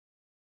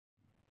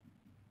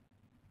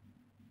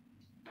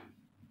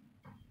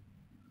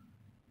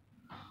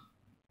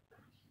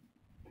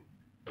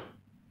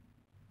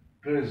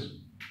Prism.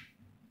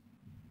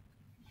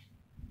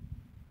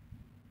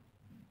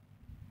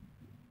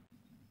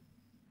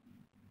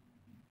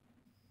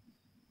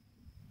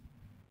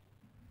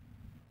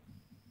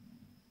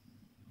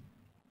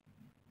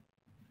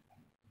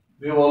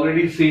 We have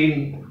already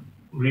seen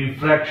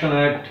refraction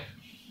at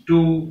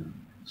two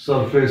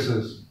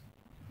surfaces.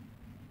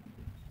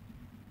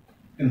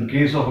 In the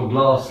case of a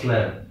glass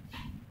slab,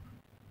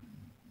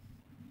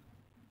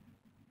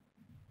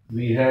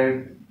 we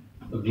had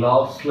a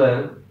glass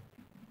slab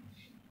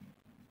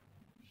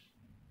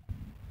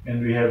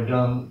and we have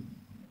done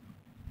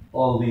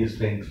all these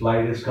things.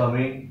 Light is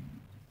coming,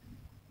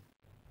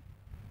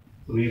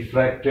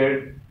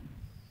 refracted,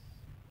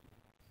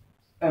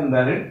 and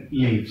then it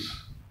leaves.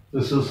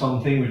 This is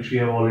something which we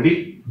have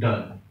already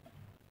done.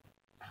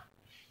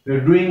 We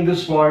are doing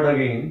this part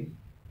again,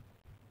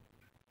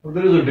 but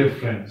there is a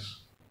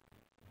difference.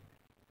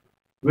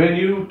 When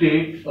you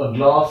take a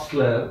glass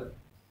slab,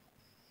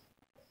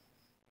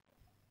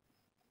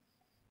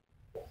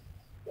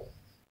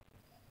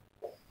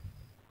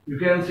 you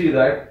can see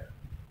that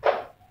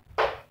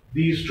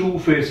these two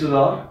faces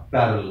are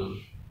parallel,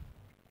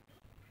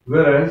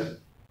 whereas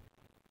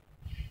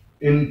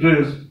in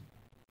prism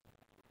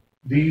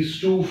these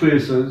two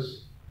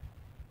faces,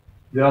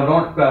 they are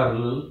not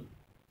parallel.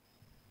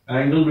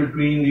 Angle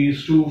between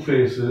these two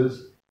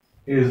faces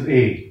is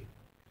A,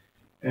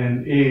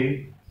 and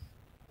A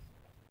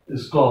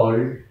is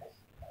called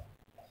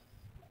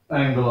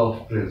angle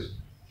of prism.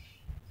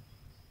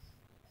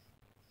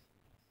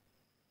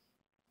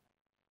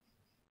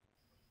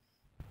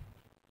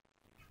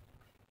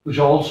 Which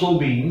also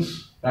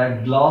means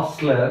that glass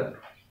slab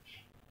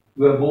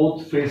where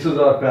both faces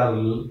are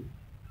parallel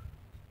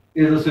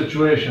is a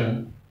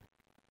situation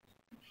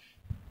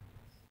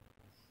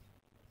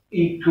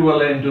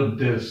equivalent to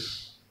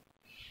this.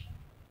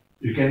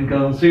 You can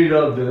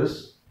consider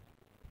this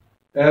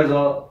as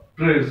a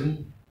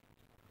prism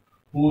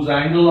whose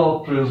angle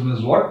of prism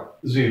is what?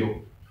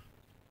 0.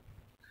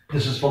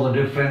 This is for the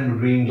difference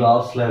between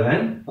glass slab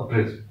and a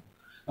prism.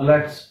 Now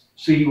let's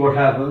see what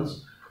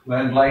happens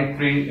when light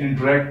ray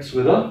interacts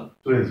with a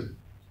prism.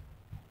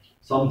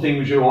 Something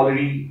which you've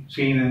already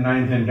seen in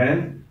 9th and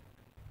 10th.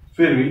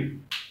 फिर भी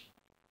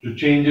जो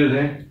changes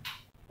हैं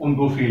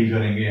उनको feel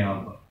करेंगे यहाँ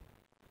पर.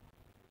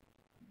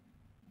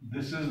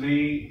 This is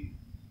the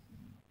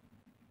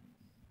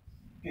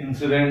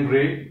incident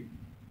ray.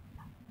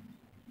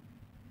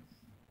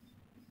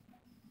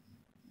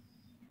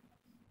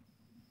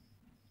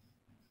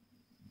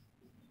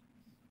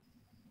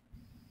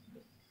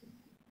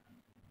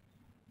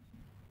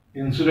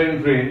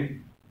 Incident ray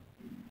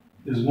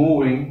is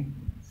moving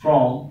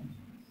from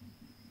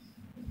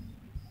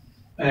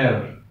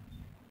air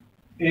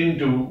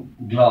into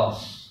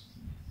glass.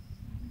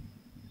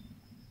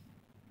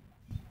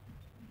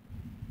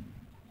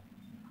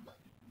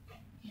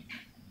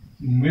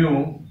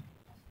 Mu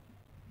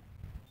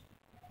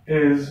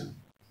is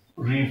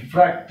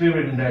refractive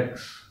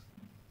index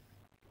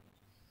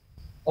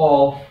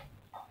of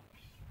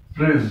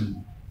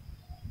prism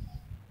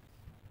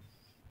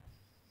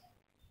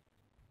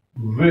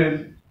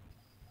with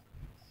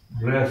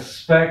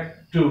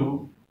respect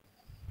to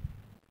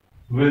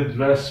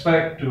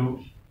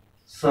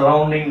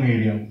surrounding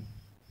medium.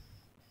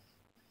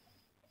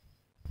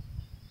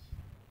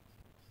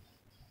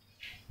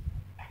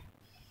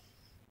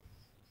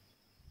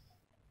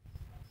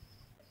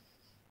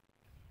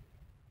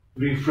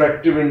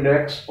 Refractive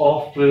index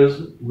of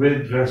prism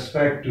with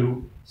respect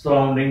to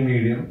surrounding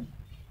medium.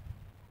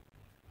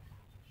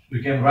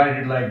 We can write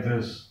it like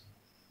this: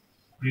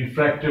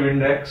 refractive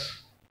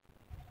index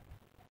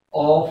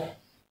of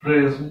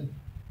prism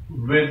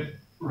with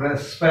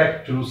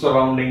respect to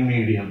surrounding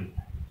medium.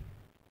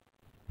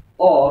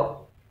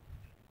 Or,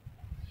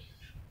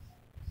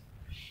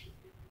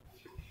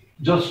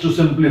 just to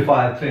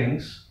simplify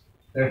things,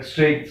 let's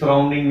take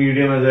surrounding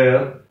medium as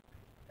air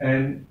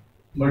and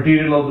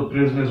material of the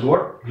prism is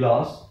what?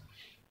 Glass.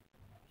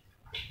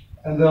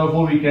 And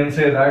therefore we can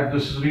say that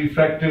this is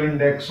refractive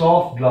index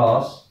of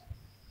glass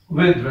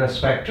with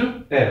respect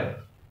to air.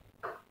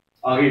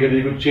 आगे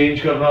कभी कुछ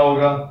change करना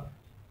होगा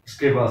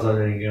इसके पास आ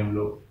जाएंगे हम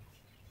लोग.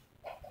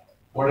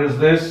 What is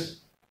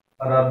this?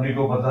 और आपने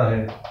को पता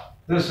है.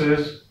 This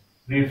is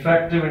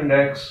refractive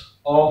index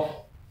of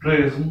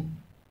prism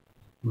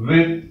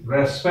with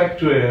respect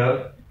to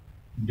air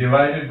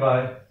divided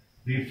by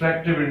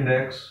refractive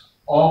index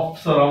of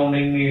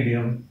surrounding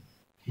medium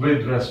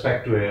with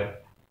respect to air.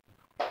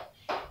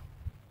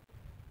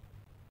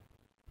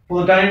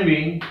 For the time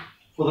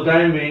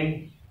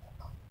being,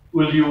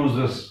 we'll use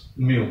this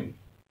mu.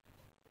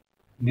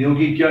 Mu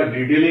की क्या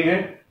detailing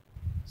है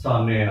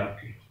सामने है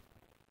आपकी.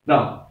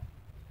 Now,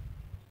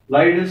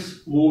 light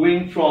is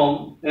moving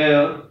from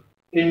air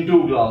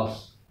into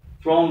glass,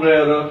 from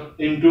rarer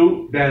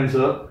into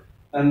denser,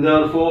 and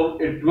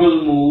therefore it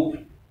will move,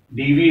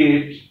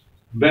 deviate,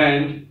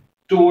 bend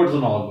towards the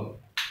normal.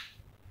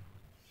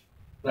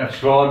 Let's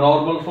draw a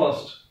normal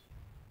first.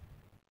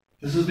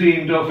 This is the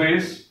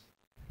interface.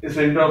 इस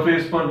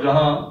interface पर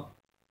जहां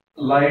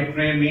light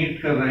रे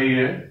meet कर रही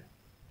है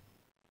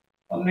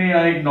हमने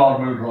यहाँ एक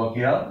नॉर्मल ड्रॉ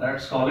किया,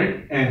 let's call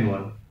it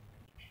N1.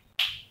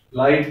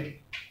 Light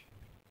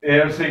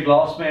air से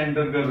ग्लास में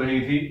एंटर कर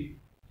रही थी.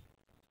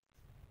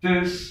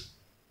 This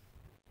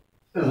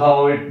is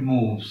how it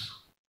moves.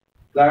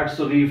 That's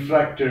the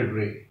refracted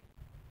ray.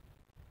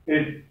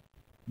 It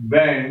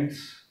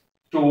bends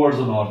towards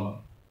the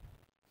normal.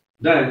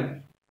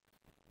 Then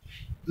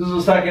this is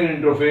the second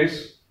interface,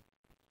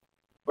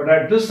 but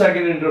at this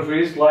second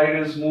interface, light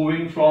is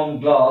moving from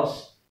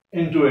glass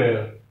into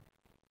air,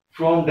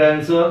 from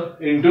denser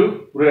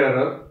into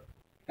rarer,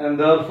 and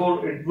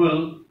therefore it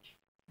will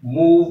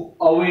move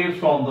away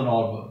from the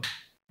normal.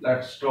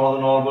 Let's draw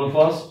the normal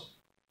first.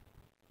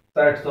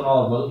 That's the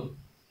normal.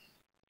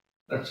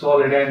 Let's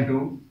call it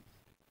N2.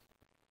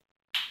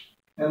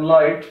 And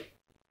light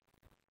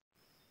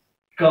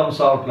comes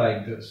out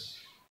like this.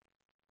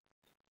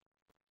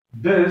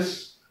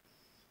 This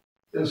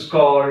is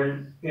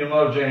called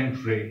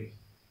emergent ray.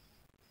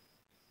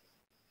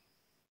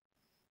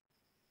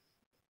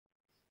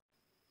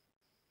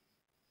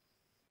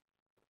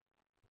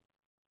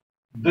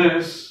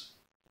 This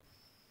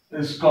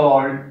is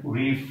called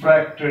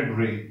refracted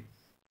ray.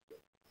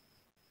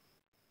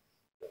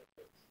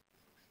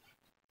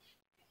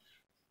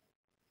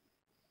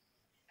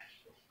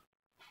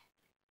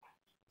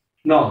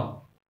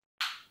 Now,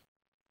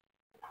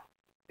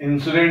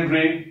 incident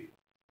ray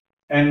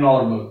and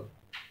normal.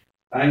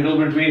 Angle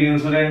between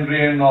incident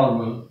ray and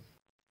normal.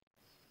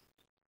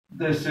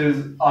 This is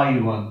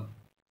I1.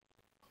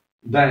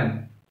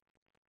 Then,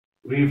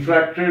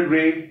 refracted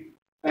ray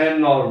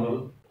and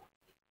normal.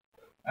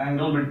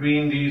 Angle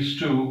between these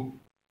two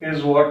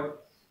is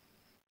what?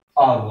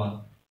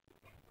 R1.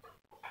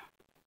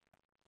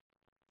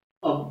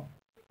 अब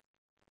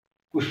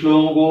कुछ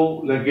लोगों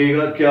को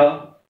लगेगा क्या?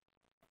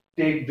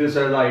 Take this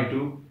as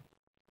I2.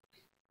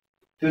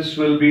 This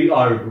will be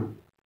R2.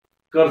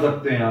 कर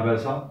सकते हैं आप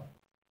ऐसा,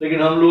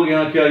 लेकिन हम लोग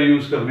यहाँ क्या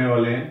यूज करने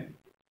वाले हैं?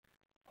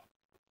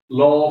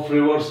 Law of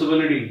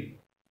reversibility.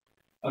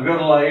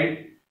 अगर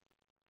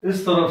लाइट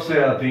इस तरफ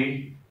से आती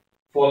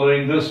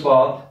फॉलोइंग दिस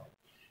पाथ,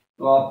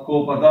 तो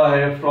आपको पता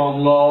है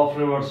from law of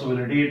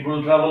reversibility it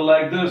will travel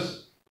like this.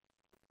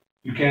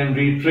 You can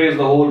retrace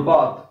the whole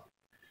path,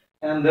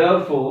 and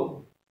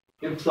therefore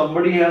if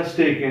somebody has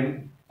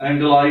taken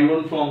angle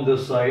I1 from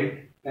this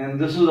side and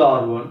this is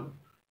R1,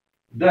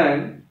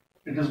 then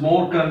it is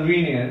more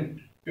convenient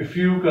if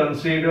you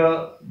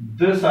consider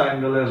this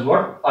angle as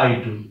what?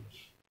 I2,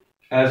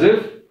 as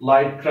if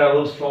light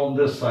travels from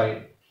this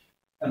side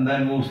and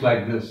then moves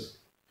like this.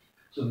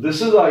 So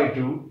this is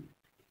I2,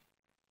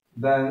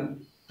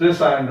 then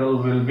this angle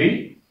will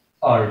be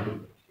R2.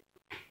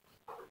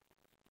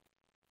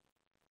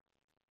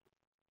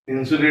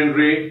 Incident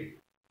ray,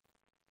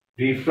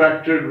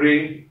 refracted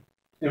ray,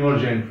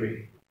 emergent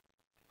ray.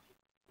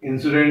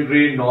 Incident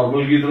ray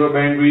normal की तरफ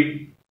bend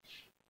हुई,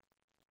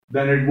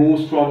 then it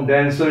moves from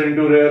denser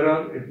into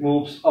rarer, it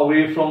moves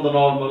away from the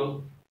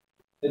normal,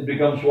 it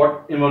becomes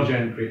what?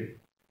 Emergent ray.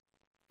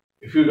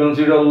 If you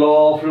consider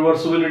law of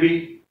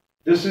reversibility,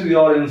 this is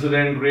your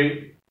incident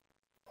ray.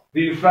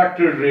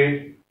 Refracted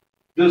ray,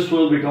 this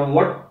will become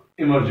what?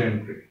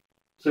 Emergent ray.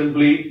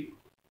 Simply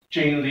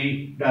change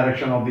the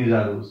direction of these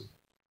arrows.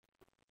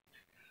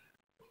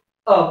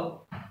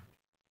 अब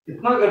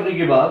इतना करने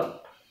के बाद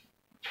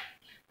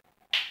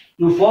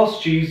जो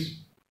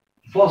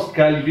first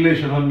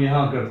calculation हम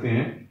यहां करते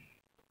हैं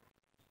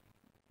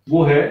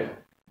वो है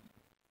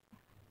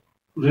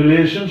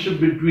relationship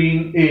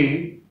between A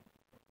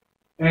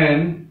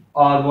and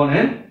R1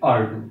 and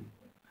R2.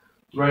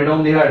 Write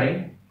down the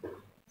heading.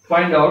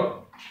 Find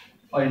out,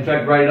 or in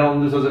fact write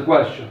down this as a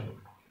question.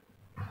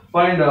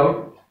 Find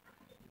out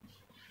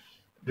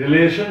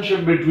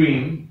relationship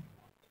between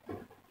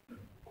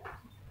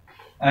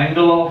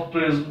angle of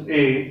prism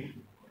A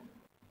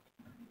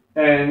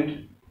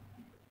and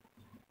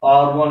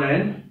R1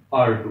 and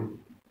R2.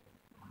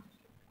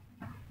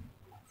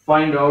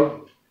 Find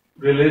out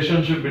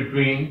relationship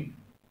between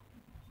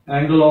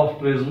angle of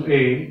prism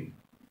A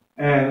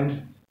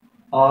and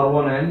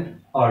R1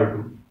 and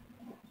R2.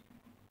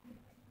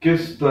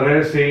 किस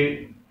तरह से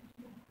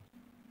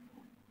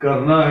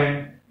करना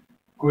है,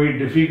 कोई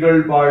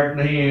difficult part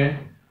नहीं है,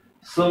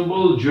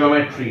 simple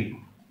geometry,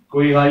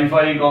 कोई hi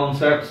fi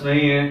concepts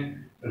नहीं है,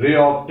 रे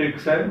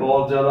ऑप्टिक्स है,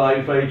 बहुत ज्यादा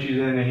हाई फाई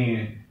चीजें नहीं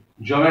है,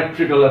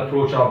 ज्योमेट्रिकल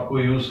अप्रोच आपको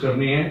यूज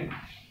करनी है.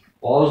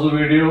 Pause the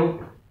video,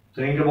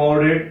 think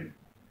about it,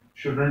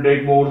 shouldn't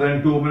take more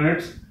than 2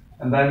 minutes,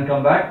 and then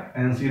come back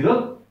and see the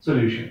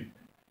solution.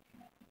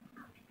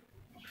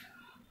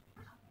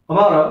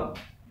 हमारा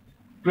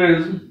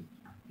प्रिज्म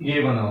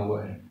ये बना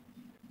हुआ है.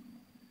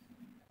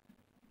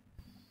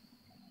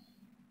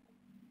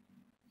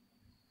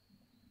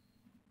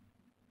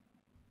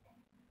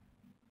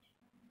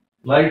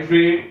 लाइट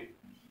रे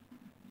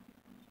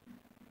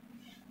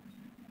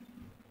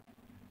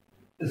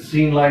is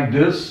seen like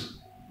this,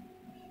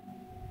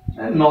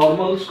 and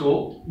normals को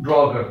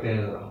ड्रॉ करते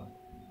हैं जरा.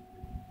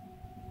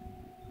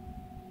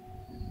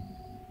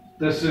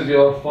 This is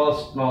your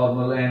first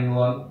normal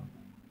N1.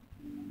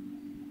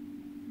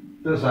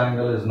 This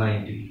angle is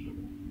 90.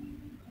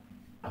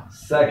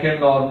 second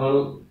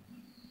normal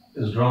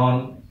is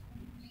drawn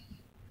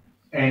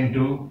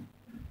into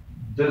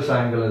this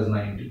angle is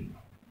 90.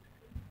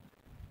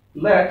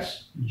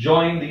 Let's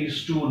join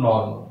these two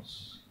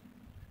normals.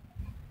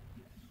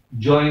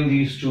 Join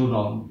these two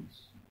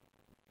normals.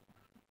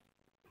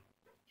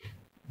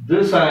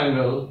 This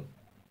angle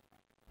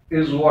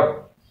is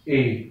what?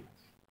 A.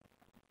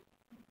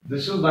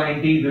 This is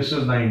 90, this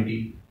is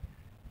 90.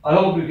 I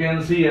hope you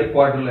can see a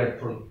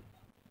quadrilateral.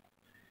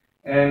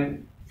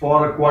 And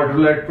for a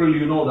quadrilateral,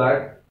 you know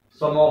that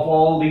sum of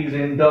all these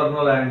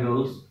internal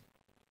angles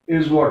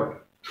is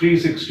what?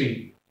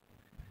 360.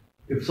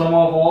 If sum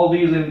of all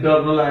these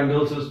internal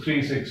angles is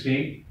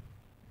 360,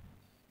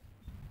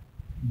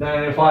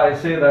 then if I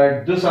say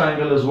that this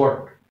angle is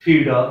what?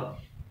 Theta,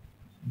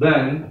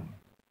 then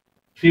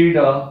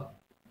theta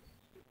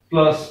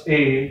plus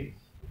A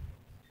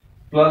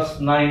plus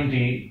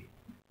 90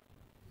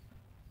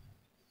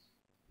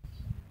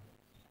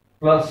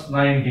 plus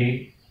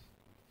 90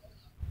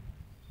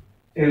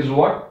 is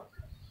what?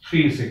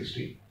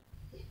 360.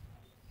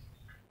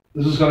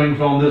 This is coming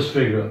from this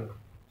figure.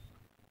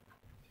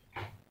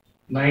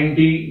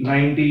 90,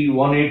 90,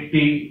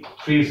 180,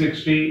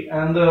 360,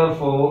 and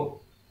therefore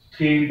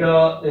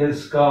theta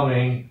is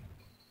coming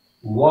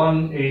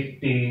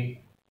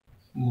 180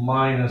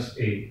 minus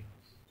A.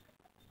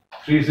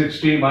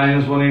 360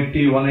 minus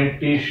 180,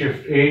 180,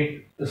 shift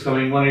A is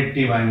coming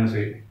 180 minus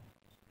A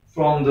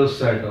from this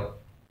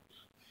setup.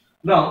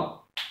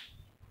 Now,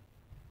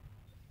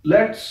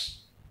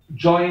 let's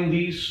join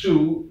these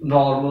two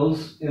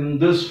normals in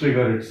this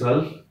figure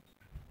itself.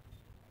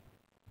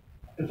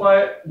 If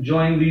I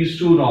join these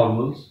two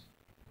normals,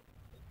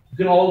 you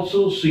can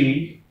also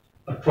see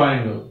a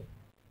triangle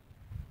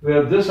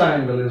where this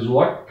angle is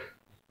what?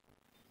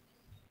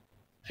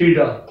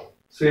 Theta.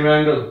 Same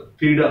angle,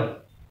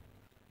 theta.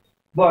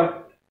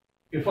 But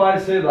if I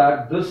say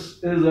that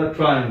this is a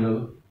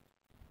triangle,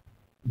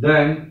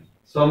 then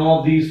sum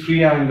of these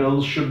three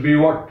angles should be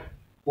what?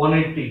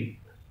 180.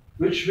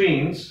 Which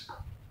means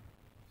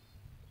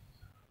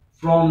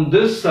from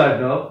this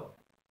setup,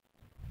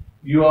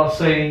 you are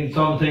saying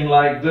something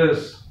like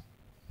this: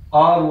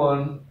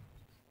 R1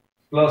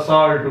 plus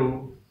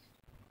R2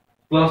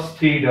 plus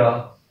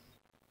theta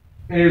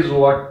is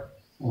what?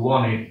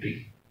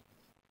 180.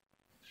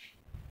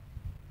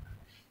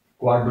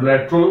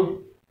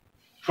 Quadrilateral,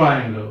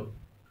 triangle.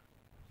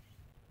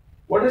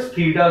 What is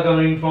theta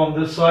coming from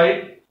this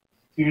side?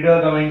 Theta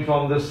coming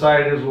from this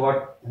side is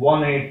what?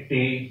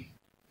 180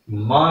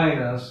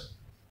 minus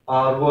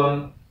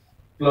R1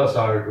 plus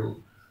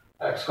R2.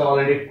 Let's call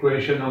it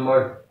equation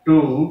number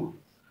 2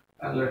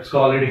 and let's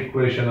call it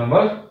equation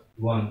number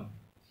 1.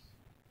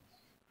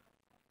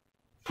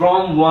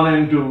 From 1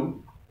 and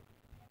 2,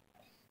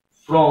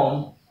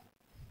 from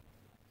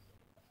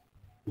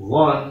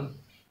 1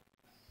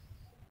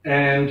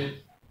 and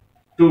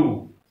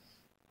 2,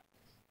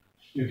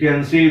 you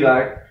can see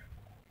that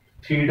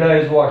theta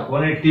is what?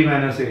 180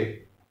 minus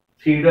A.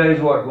 Theta is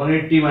what?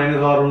 180 minus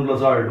R1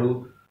 plus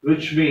R2,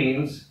 which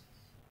means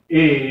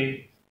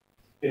A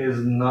is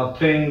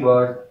nothing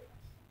but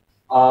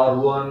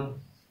R1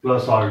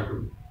 plus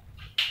R2.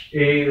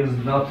 A is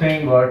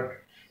nothing but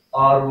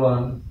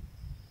R1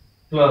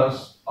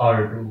 plus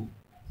R2.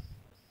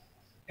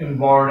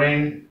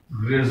 Important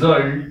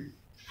result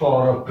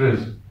for a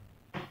prism.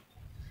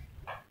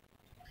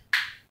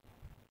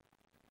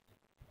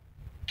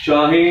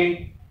 चाहे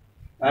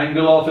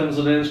angle of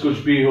incidence कुछ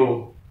भी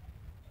हो,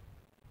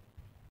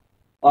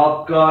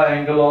 आपका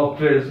angle of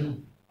prism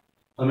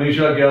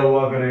हमेशा क्या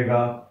हुआ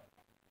करेगा?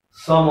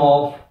 सम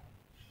of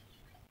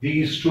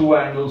these two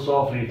angles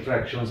of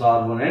refractions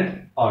R1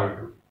 and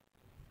R2.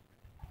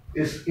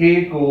 इस A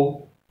को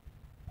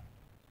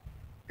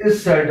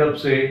इस सेटअप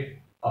से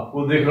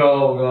आपको दिख रहा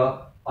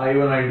होगा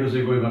I1 I2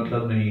 से कोई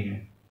मतलब नहीं है,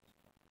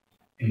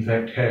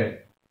 इनफैक्ट है।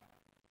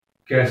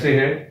 कैसे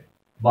है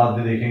बाद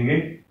में देखेंगे।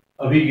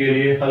 अभी के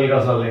लिए हल्का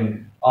सा लिंक,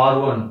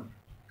 R1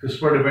 किस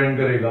पर डिपेंड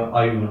करेगा?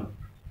 I1,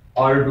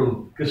 R2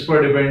 किस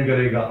पर डिपेंड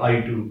करेगा?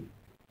 I2,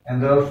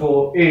 and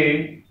therefore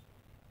A,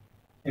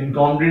 in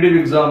competitive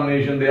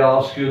examination they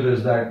ask you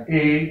this, that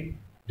A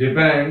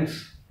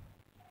depends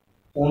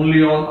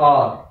only on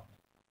R,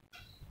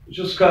 which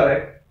is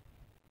correct,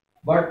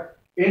 but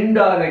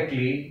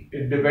indirectly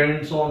it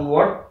depends on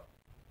what?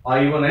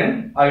 I1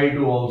 and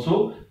I2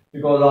 also,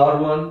 because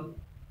R1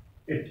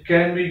 it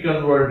can be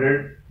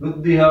converted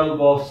with the help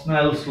of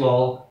Snell's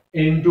law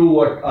into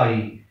what?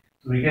 I.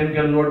 So we can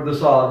convert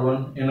this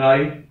R1 in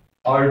I,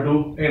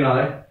 R2 in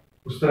I,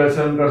 उस तरह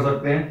से हम कर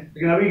सकते हैं,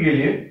 लेकिन अभी के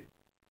लिए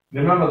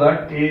remember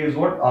that A is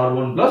what?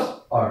 R1 plus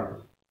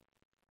R2.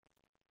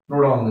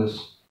 Note on this.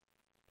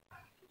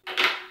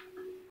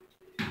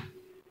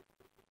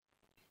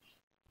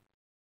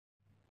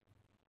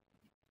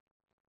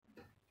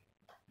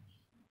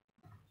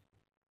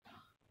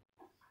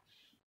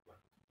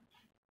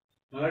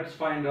 Now let's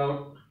find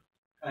out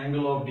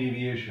angle of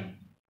deviation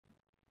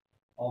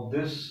of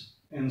this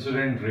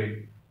incident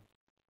ray.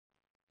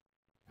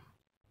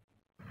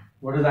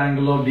 What is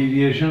angle of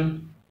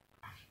deviation?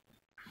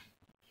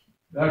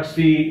 That's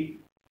the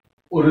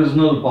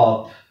original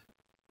path.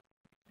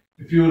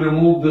 If you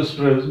remove this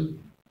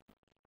prism,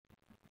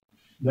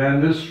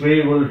 then this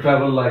ray will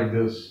travel like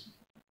this.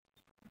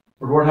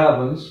 But what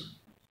happens?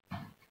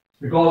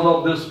 Because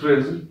of this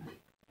prism,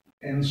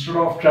 instead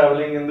of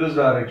traveling in this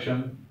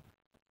direction,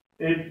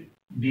 it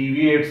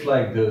deviates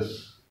like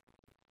this.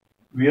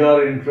 We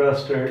are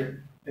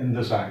interested in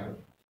this angle.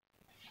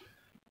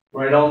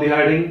 Write down the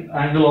heading,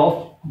 angle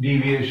of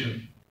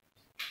deviation.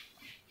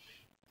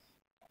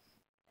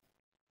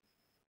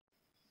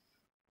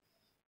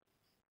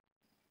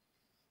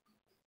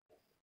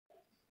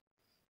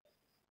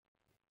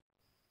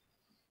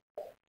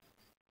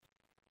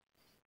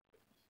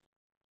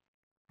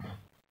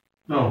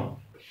 Now,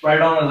 write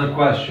down as a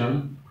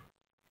question,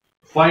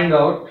 find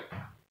out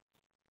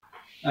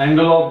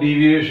angle of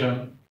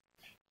deviation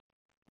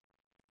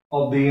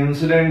of the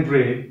incident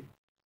ray.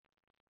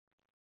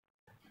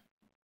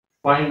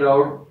 Find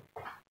out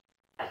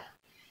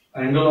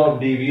angle of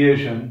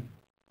deviation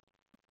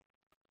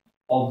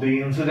of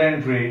the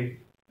incident ray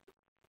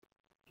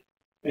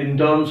in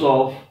terms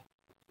of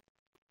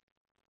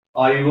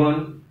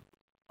I1,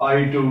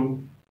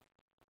 I2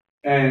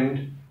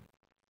 and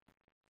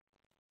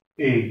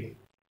A.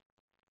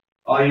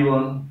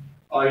 I1,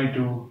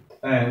 I2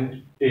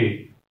 and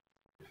A.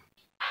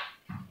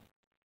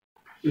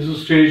 इस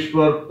stage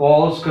पर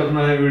pause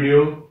करना है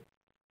video,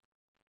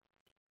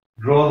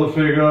 draw the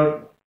figure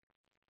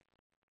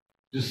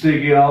जिससे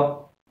कि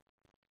आप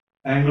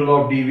angle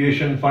of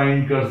deviation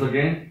find कर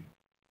सकें,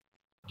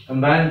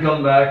 and then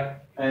come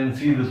back and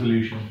see the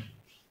solution.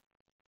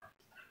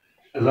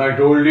 As I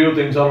told you,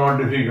 things are not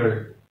difficult.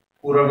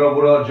 पूरा का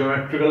पूरा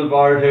ज्योमेट्रिकल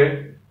पार्ट है,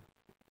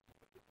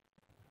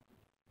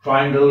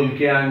 ट्राइंगल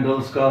के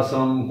एंगल्स का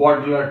सम,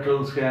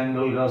 क्वाड्रिलेटरल्स के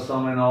एंगल का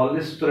सम एंड ऑल,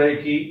 इस तरह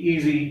की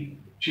इजी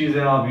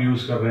चीजें आप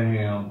यूज कर रहे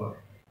हैं यहां पर.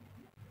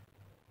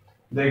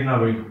 देखना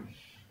भाई,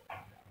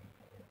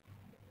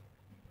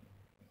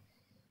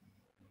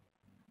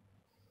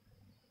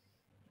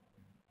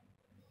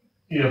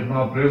 ये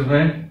अपना प्रिज्म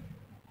है.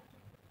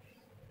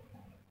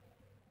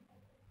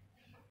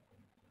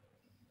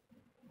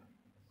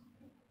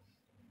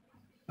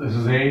 This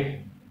is A.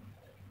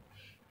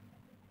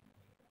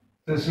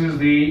 This is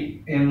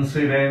the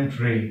incident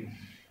ray.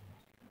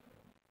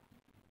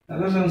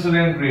 And this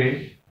incident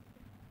ray,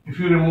 if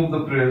you remove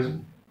the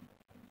prism,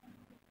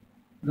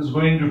 it is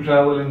going to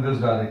travel in this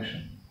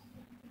direction.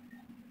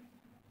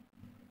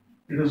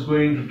 It is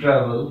going to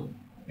travel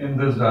in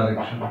this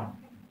direction.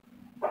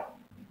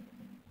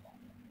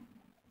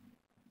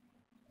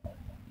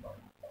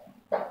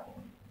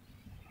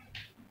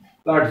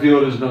 That's the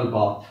original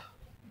path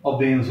of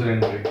the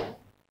incident ray.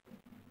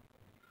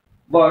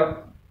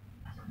 But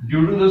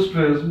due to this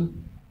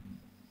prism,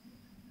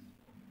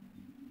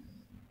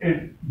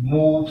 it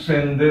moves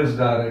in this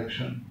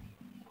direction.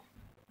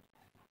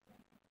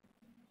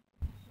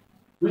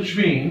 Which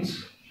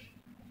means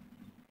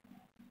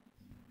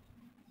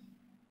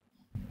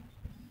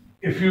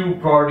if you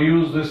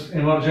produce this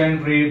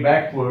emergent ray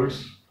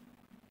backwards,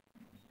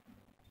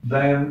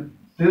 then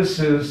this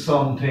is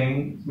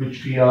something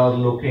which we are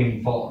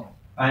looking for,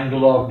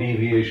 angle of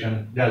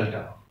deviation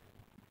delta.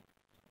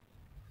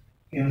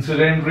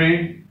 Incident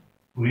ray,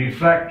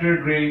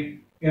 refracted ray,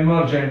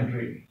 emergent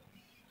ray.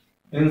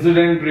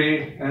 Incident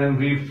ray and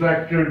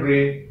refracted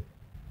ray,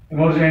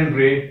 emergent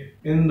ray,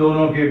 इन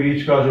दोनों के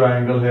बीच का जो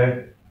angle है,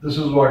 this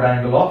is what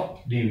angle of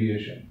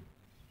deviation.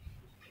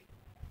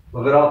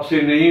 अगर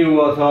आपसे नहीं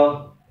हुआ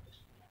था,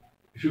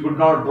 if you could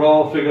not draw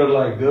a figure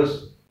like this,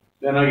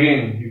 then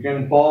again you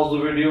can pause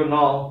the video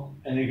now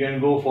and you can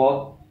go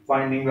for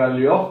finding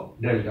value of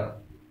delta.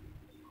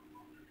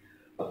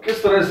 अब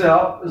किस तरह से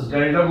आप इस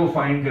डेल्टा को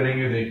फाइंड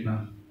करेंगे देखना.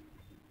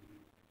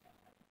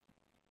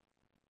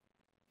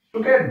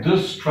 Look at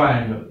this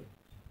triangle.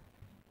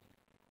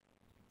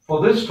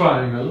 For this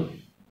triangle,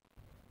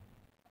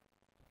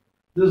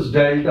 this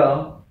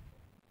delta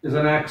is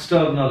an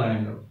external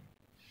angle,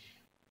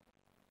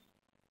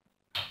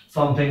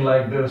 something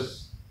like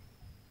this.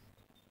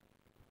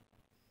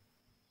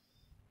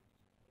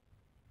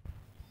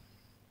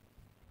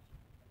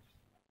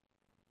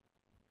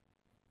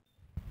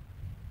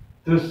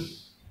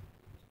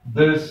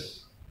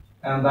 This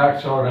and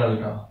that's your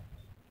delta.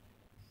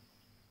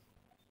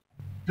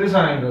 This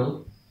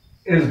angle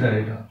is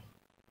delta,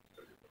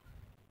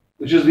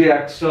 which is the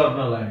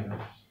external angle.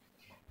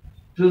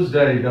 This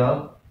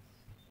delta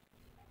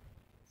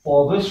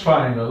for this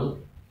triangle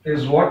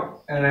is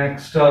what? An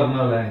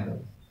external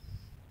angle.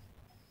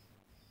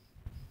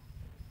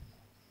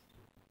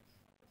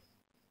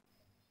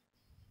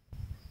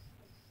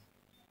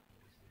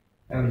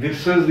 And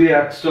this is the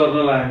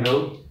external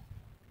angle.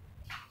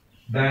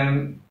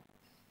 Then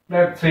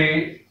let's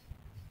say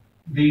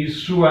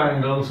these two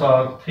angles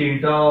are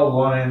theta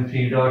 1 and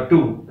theta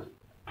 2.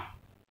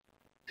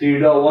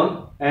 Theta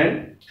 1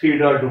 and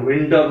theta 2,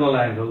 internal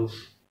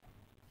angles.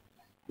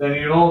 Then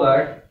you know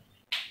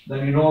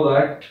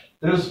that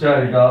this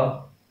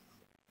delta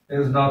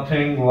is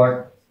nothing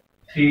but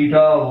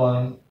theta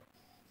 1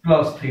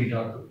 plus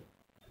theta 2.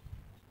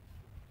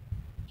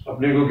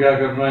 अपने को क्या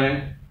करना है?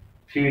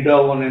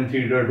 θ1 and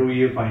θ2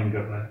 ये find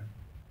करना है.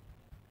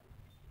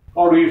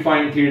 How do we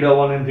find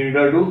θ1 and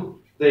θ2?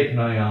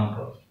 देखना है यहां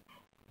पर.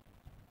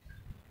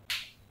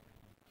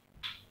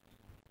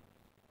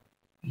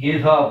 ये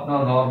था अपना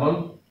normal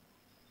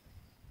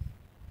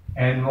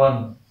n1.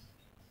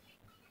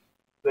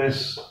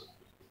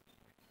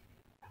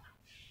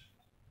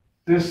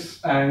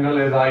 This angle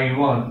is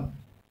I1.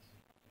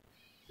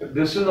 If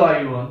this is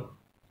I1,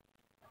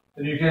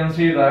 then you can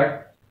see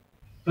that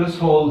this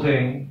whole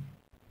thing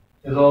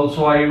is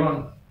also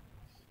I1,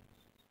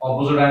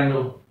 opposite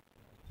angle,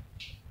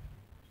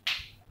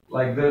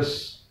 like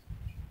this.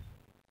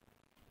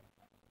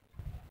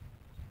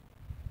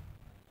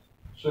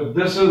 So if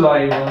this is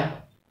I1,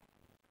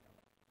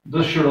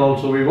 this should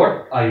also be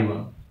what?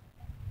 I1.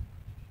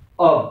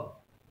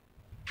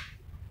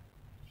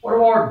 What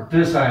about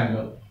this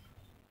angle?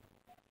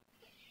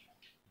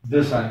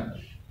 This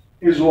angle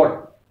is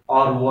what?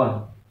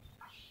 R1.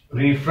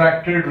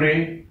 Refracted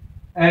ray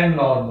and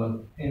normal,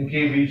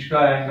 इनके बीच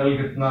का angle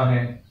कितना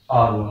है?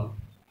 R1.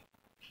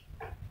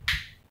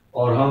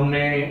 और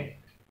हमने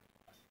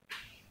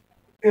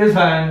इस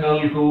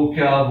angle को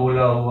क्या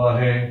बोला हुआ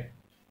है?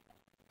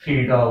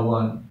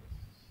 θ1.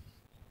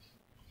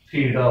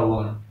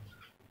 θ1.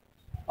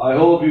 I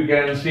hope you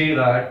can see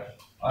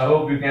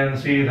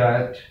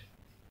that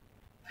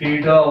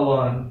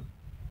θ1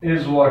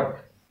 is what?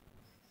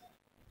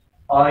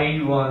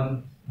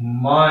 I1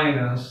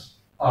 minus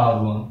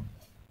R1.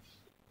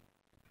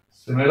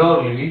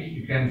 Similarly,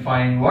 you can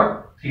find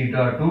what?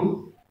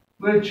 θ2,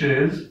 which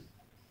is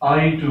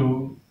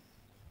I2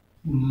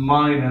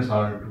 minus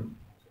R2.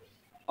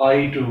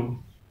 I2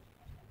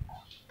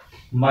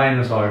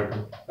 minus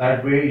R2.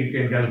 That way you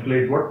can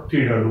calculate what?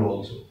 θ2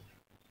 also.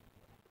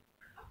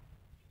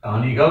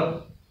 कहानी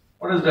कब?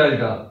 What is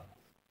delta?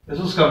 This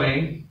is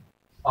coming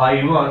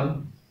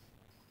I1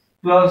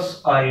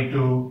 plus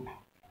I2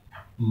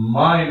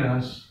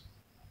 minus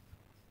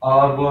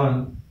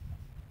R1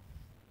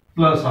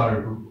 plus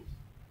R2.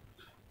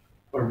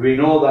 But we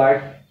know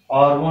that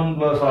R1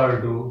 plus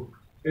R2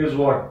 is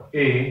what?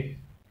 A,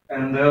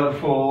 and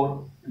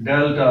therefore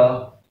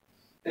delta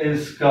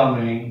is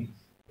coming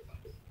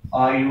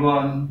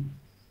I1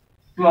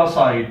 plus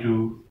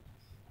I2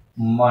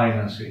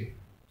 minus A.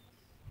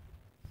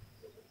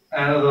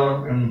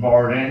 Another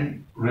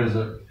important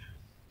result.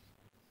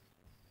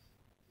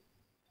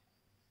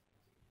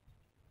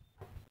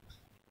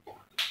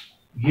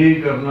 ये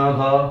करना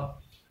था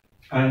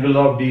angle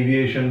of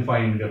deviation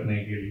find करने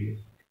के लिए.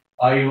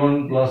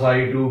 I1 plus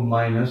I2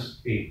 minus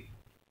A.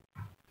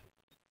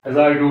 As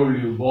I told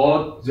you,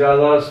 बहुत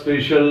ज्यादा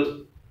special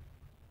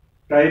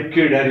type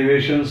के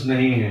derivations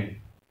नहीं हैं.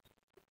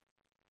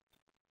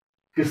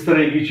 किस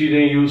तरह की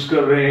चीजें यूज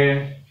कर रहे हैं?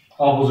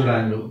 ऑपोजिट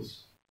एंगल्स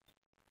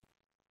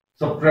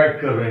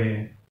सब्ट्रैक्ट कर रहे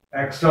हैं.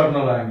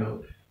 External angle.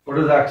 What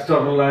is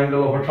external angle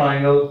of a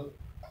triangle?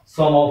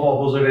 Sum of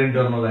opposite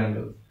internal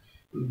angles.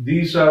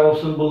 These type of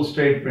simple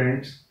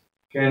statements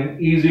can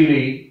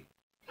easily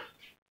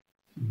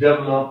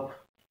develop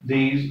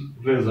these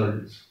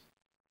results.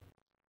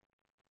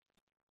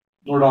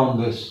 Note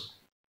down this.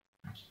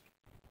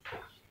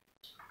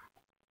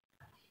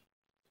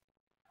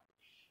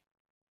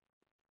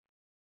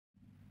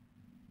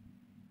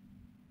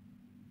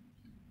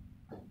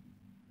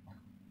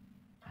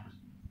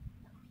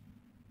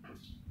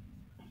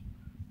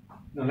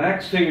 The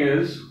next thing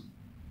is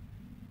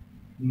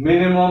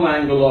minimum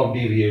angle of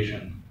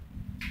deviation.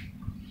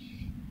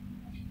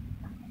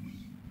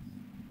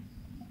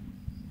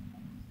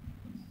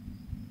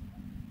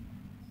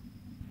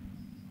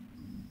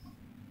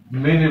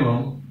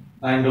 Minimum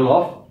angle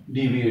of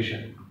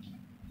deviation.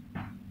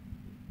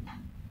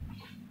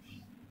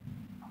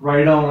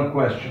 Write down a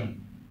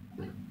question.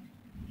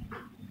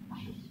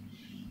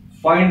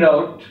 Find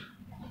out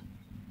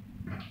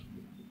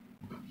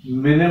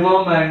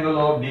minimum angle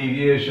of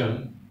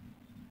deviation.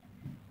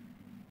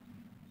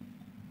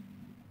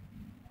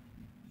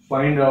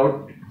 Find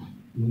out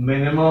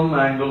minimum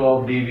angle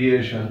of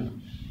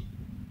deviation.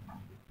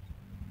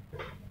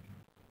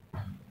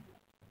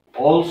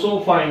 Also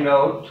find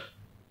out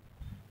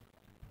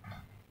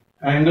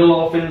angle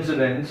of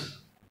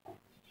incidence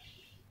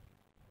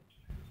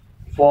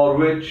for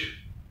which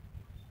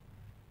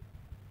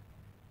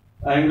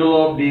angle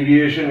of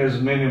deviation is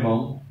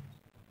minimum,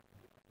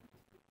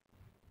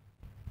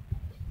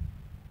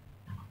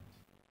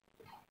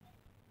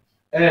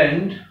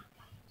 and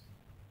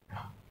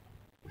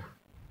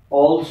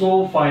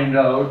also find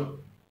out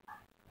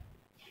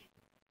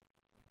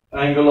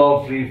angle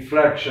of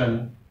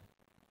refraction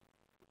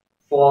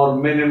for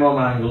minimum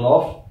angle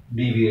of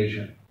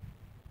deviation.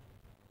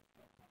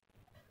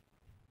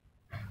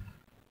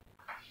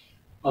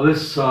 अब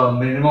इस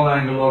minimum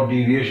angle of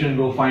deviation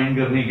को find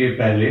करने के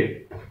पहले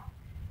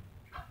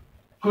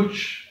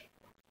कुछ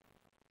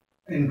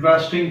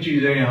interesting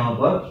चीजें यहां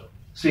पर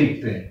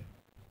सीखते हैं,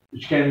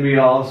 which can be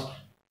asked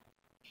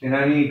in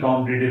any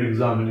competitive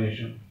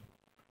examination.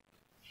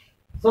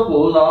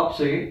 Suppose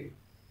आपसे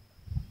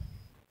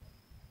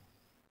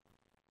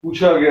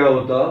पूछा गया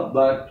होता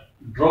that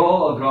draw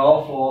a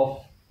graph of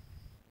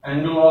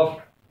angle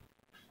of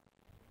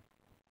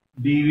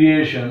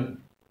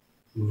deviation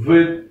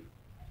with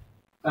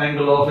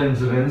angle of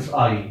incidence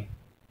I.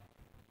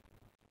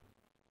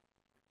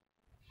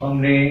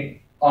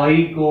 हमने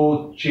I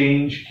को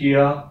चेंज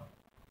किया,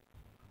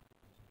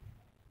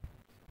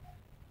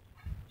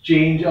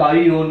 चेंज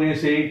I होने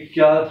से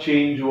क्या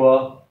चेंज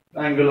हुआ?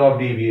 Angle of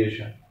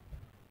deviation.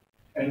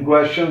 And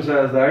question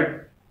says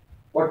that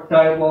what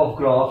type of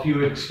graph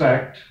you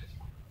expect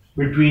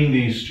between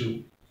these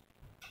two.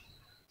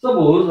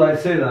 Suppose I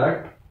say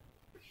that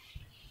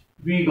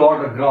we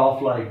got a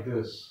graph like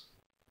this.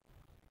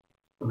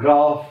 A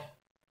graph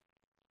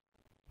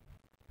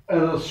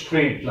as a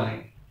straight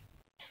line.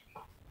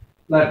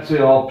 Let's say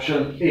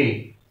option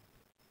A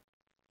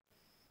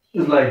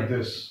is like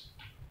this.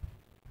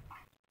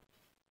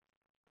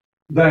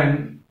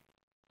 Then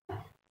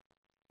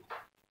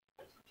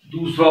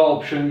दूसरा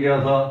option क्या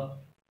था?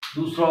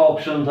 दूसरा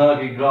option था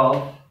कि graph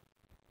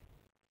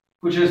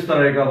कुछ इस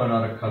तरह का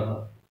बना रखा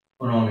था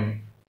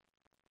उन्होंने.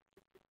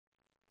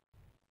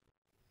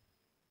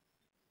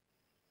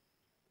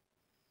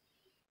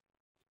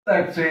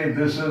 Let's say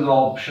this is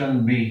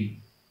option B.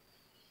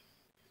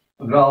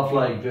 A graph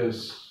like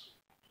this.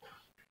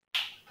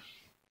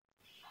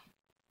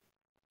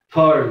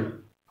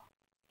 Third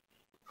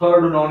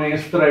उन्होंने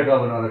इस तरह का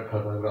बना रखा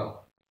था graph.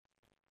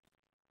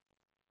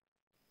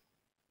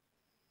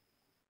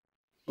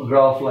 A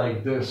graph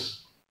like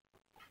this.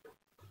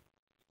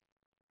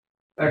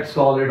 Let's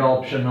call it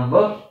option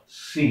number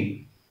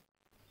C.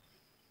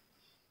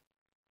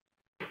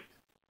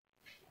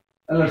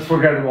 And let's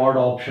forget about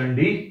option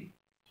D.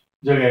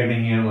 जगह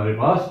नहीं है हमारे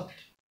पास.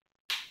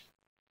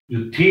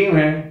 जो थीम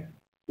है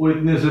वो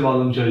इतने से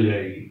मालूम चल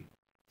जाएगी.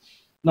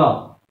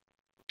 Now,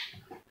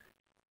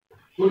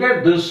 look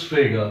at this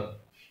figure.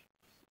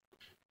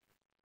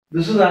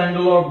 This is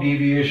angle of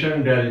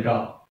deviation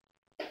delta.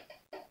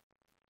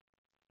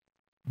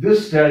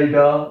 This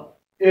delta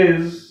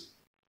is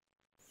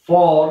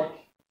for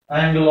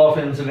angle of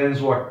incidence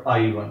what?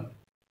 I1.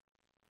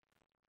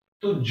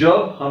 तो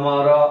जब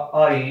हमारा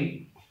I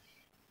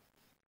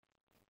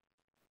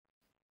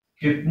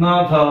कितना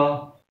था?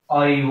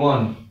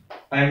 I1.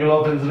 एंगल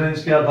ऑफ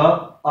इंसिडेंस क्या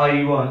था?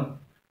 I1.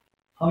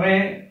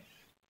 हमें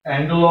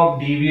एंगल ऑफ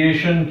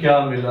डिविएशन क्या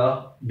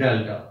मिला?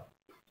 डेल्टा.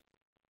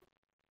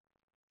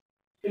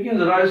 लेकिन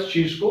जरा इस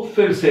चीज को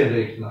फिर से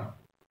देखना.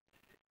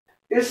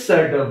 इस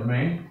सेटअप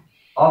में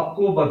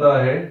आपको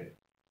पता है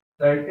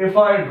that if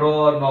I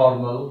draw a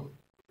normal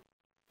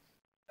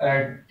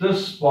at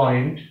this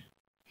point,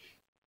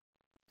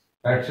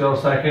 that's your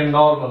second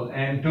normal,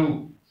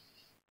 N2,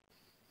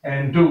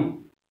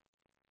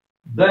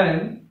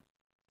 then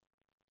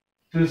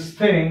this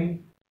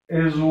thing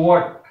is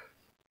what?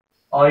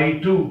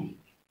 I2.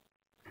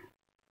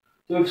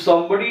 So if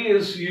somebody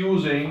is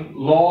using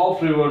law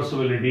of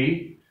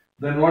reversibility,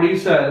 then what he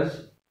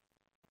says,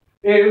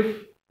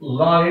 if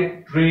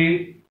light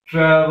ray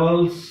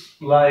travels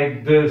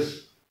like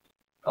this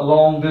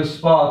along this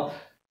path,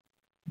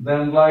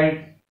 then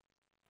light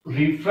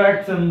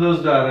refracts in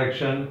this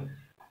direction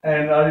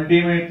and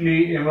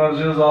ultimately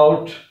emerges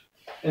out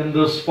in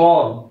this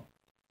form.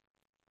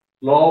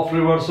 Law of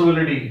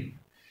reversibility.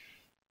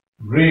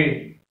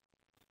 Ray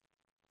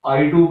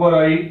I2 पर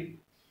आई,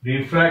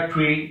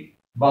 refractory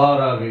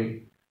बाहर आ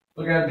गई.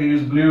 Look at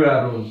these blue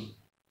arrows.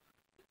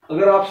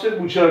 अगर आपसे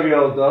पूछा गया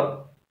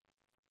होता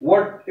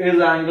what is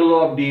angle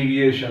of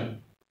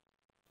deviation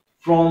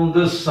from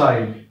this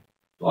side,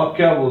 तो आप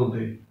क्या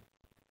बोलते?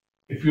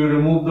 If you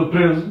remove the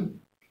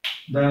prism,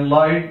 then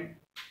light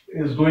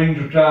is going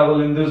to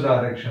travel in this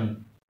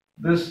direction.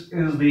 This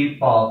is the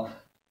path.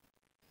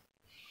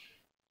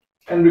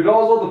 And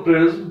because of the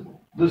prism,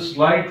 this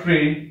light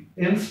ray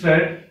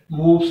instead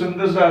moves in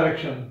this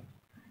direction,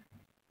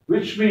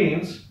 which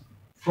means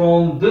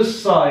from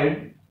this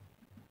side,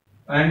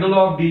 angle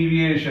of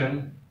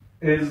deviation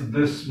is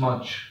this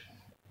much.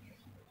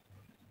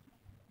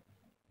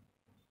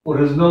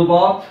 Original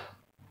path,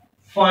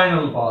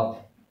 final path.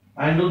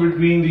 Angle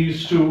between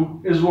these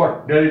two is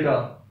what?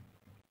 Delta.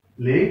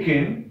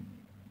 लेकिन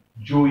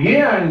जो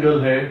ये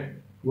angle है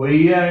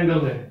वही ये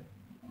angle है.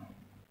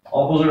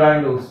 Opposite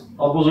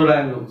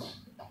angles.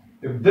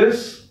 If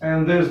this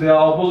and this, they are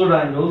opposite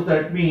angles,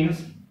 that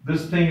means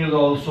this thing is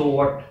also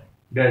what?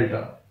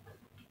 Delta.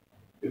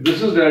 If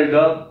this is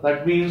delta,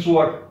 that means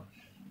what?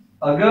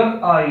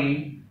 अगर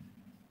I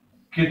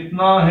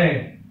कितना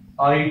है?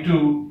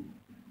 I2,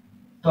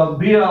 तब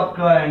भी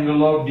आपका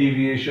angle of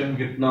deviation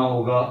कितना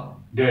होगा?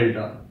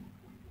 Delta.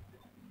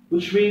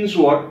 Which means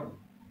what?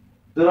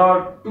 There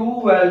are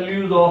two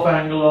values of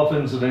angle of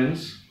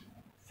incidence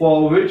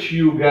for which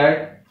you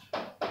get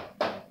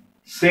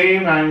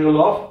same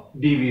angle of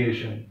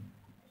deviation.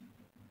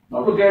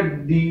 Now look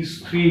at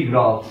these three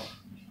graphs.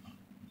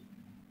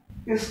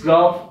 इस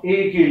graph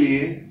A के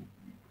लिए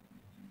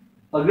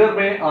अगर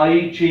मैं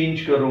I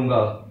change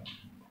करूंगा,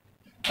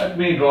 let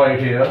me draw it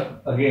here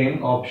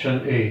again.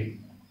 Option A.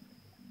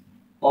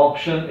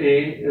 Option A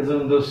is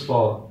in this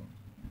form,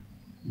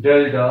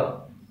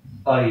 delta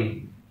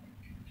I.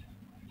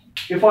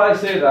 If I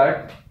say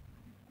that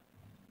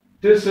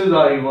this is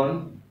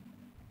I1,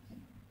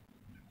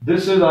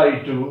 this is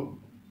I2,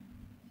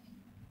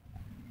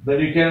 then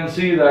you can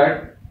see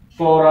that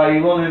for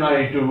I1 and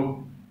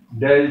I2,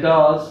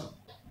 deltas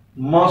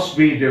must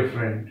be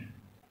different.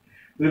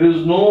 There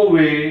is no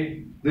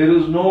way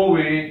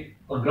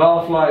a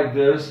graph like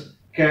this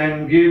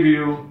can give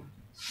you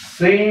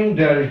same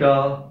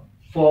delta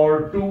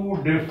for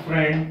two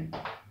different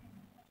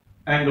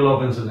angle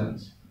of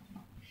incidence,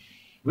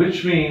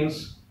 which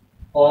means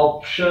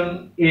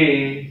option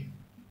A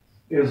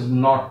is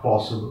not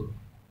possible.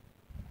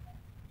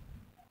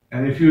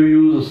 And if you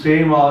use the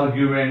same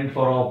argument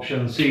for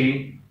option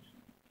C,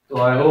 so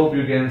I hope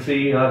you can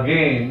see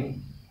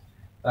again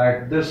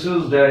that this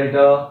is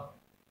delta,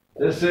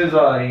 this is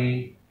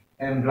I,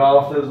 and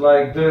graph is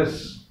like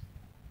this.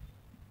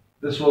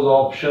 This was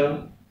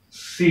option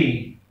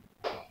C.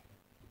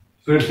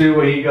 फिर से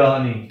वही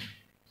कहानी,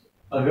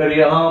 अगर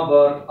यहाँ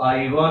पर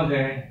I1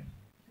 है,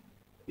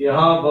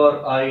 यहाँ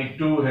पर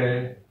I2 है,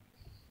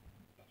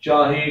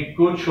 चाहे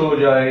कुछ हो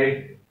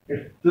जाए,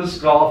 if this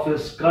graph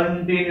is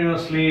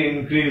continuously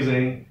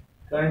increasing,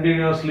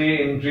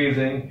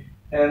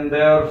 and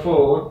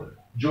therefore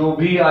जो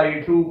भी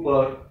I2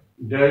 पर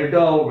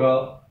डेल्टा होगा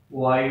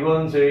वो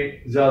I1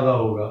 से ज्यादा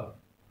होगा,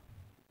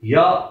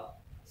 या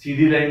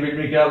सीधी लैंग्वेज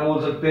में क्या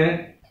बोल सकते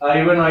हैं,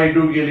 I1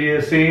 I2 के लिए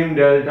सेम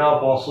डेल्टा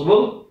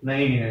पॉसिबल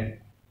नहीं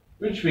है,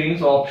 which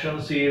means option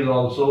C is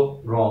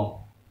also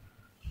wrong,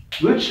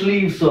 which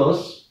leaves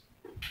us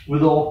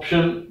with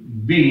option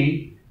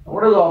B.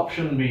 What is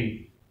option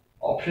B?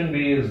 Option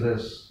B is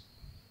this,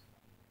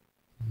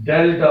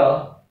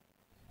 delta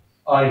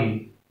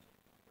I.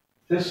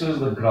 This is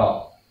the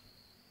graph.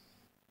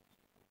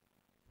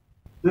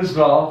 This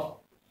graph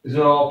is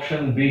your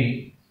option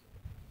B.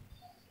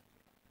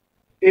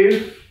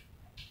 If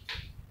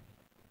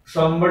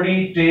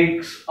somebody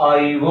takes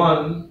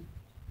I1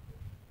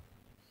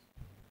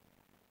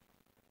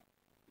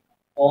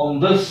 on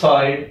this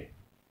side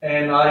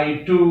and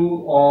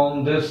I2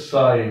 on this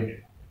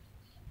side,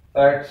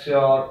 that's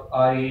your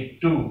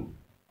I2,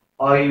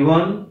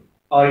 I1,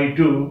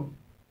 I2,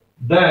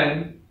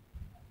 then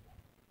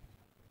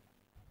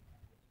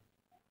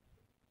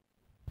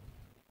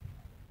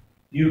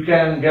you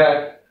can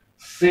get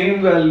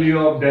same value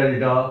of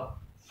delta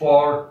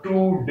for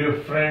two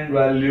different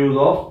values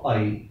of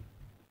I.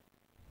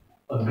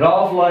 A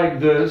graph like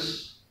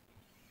this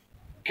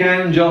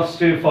can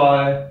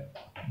justify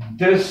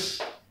this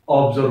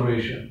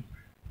observation,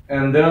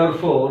 and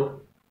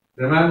therefore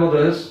remember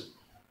this,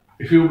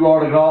 if you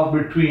plot a graph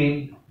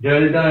between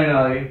delta and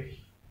I,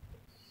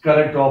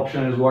 correct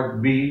option is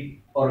what,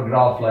 B, or a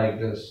graph like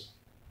this.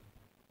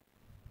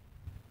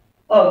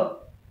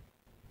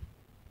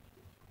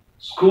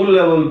 School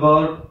level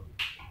पर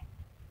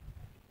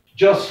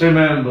just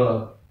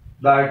remember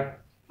that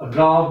a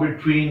graph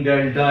between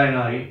delta and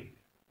I,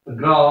 a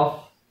graph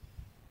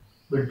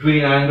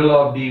between angle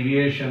of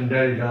deviation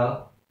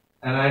delta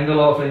and angle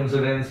of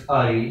incidence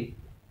I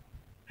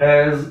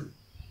has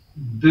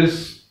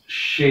this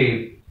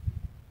shape,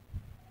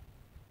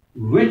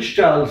 which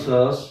tells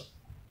us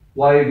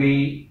why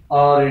we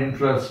are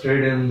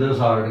interested in this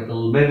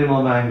article,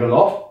 minimum angle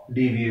of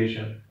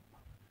deviation.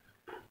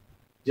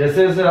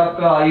 जैसे जैसे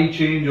आपका I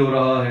change हो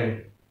रहा है,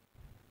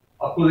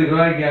 आपको दिख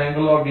रहा है कि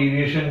एंगल ऑफ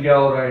डेविएशन क्या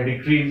हो रहा है,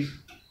 decrease,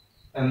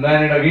 and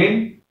then it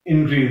again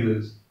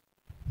increases,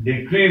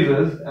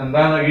 decreases and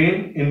then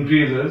again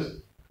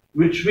increases,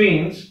 which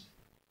means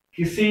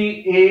किसी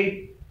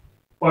एक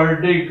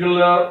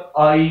पर्टिकुलर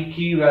I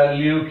की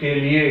वैल्यू के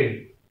लिए,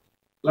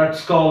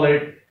 लेट्स कॉल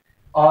इट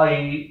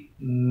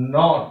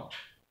I0,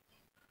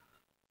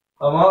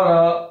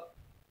 हमारा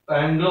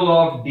angle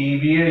of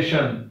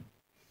deviation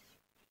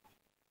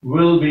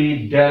will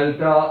be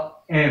delta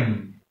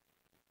M.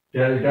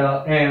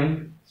 Delta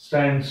M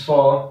stands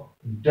for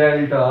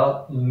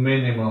delta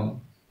minimum.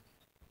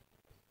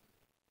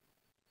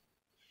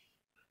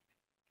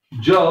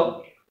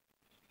 जब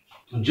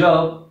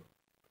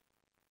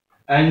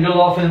angle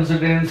of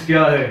incidence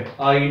क्या है,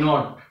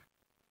 I0,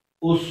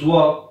 उस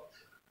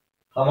वक्त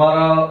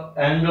हमारा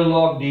एंगल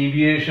ऑफ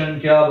डेविएशन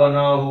क्या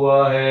बना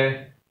हुआ है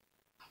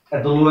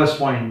at the lowest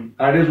point,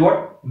 that is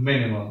what,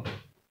 minimum.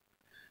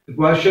 The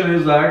question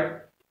is that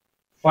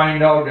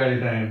find out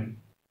delta M.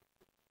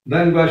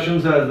 Then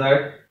question says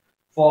that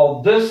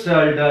for this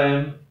delta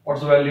M,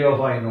 what's the value of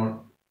I0?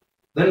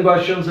 Then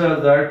question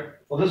says that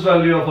for this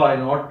value of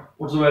I0,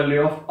 what's the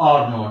value of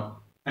R0?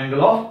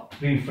 Angle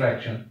of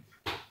refraction.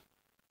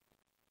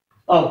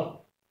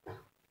 Now,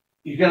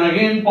 you can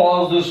again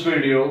pause this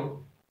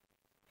video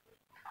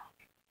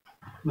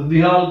with the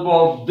help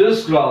of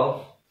this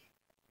graph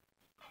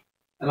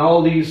and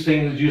all these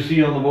things you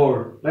see on the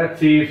board. Let's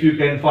see if you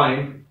can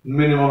find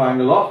minimum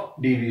angle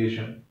of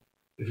deviation.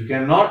 If you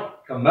cannot,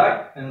 come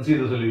back and see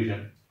the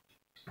solution.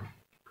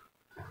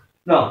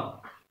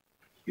 Now,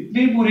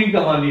 इतनी पूरी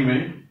कहानी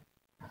में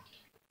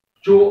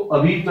जो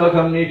अभी तक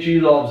हमने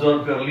चीज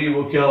observe कर ली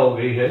वो क्या हो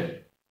गई है,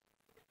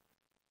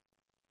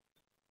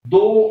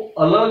 दो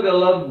अलग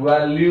अलग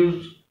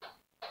वैल्यूज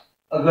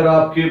अगर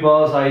आपके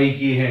पास I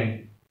की हैं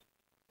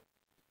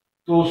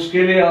तो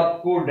उसके लिए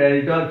आपको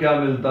डेल्टा क्या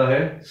मिलता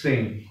है,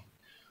 same,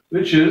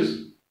 which is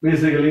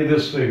basically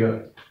this figure.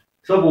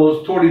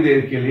 Suppose थोड़ी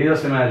देर के लिए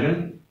जस्ट इमेजिन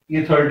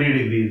ये 30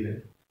 डिग्रीज है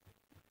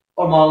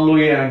और मान लो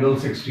ये एंगल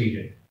 60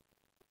 है.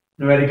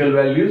 न्यूमेरिकल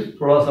वैल्यूज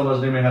थोड़ा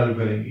समझने में हेल्प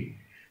करेंगी.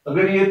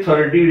 अगर ये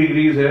 30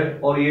 डिग्रीज है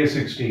और ये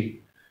 60,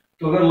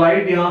 तो अगर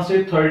लाइट यहां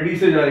से 30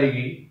 से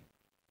जाएगी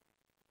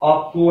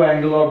आपको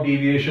एंगल ऑफ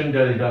डिविएशन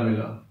डेल्टा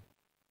मिला.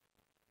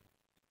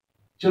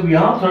 जब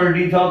यहां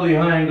 30 था तो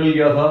यहां एंगल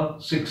क्या था,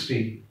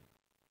 60.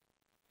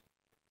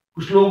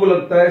 कुछ लोगों को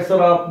लगता है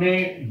सर आपने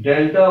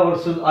delta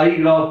versus I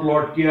graph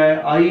plot किया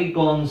है, आई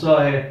कौन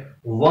सा है,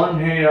 1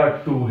 है या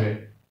 2 है.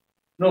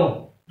 No,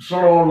 it's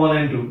not about 1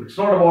 and 2. It's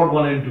not about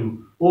 1 and 2.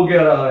 वो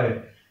कह रहा है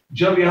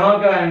जब यहां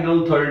का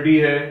एंगल 30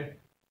 है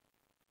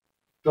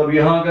तब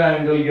यहां का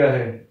एंगल क्या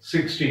है,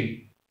 60.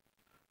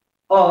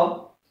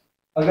 अब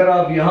अगर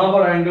आप यहां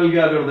पर एंगल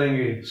क्या कर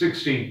देंगे,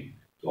 60,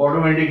 तो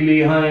ऑटोमेटिकली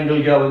यहां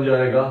एंगल क्या बन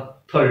जाएगा,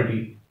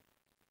 30.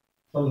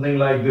 Something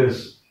like this.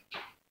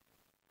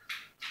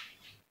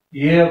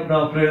 ये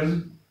अपना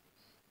prism,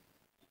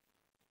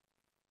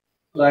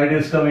 light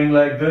is coming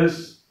like this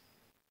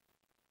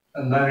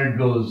and then it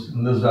goes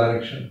in this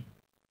direction.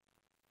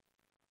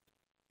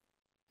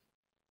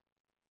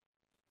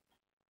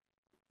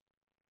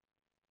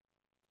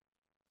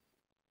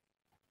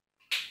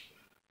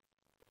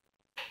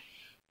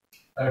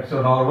 That's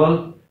a normal.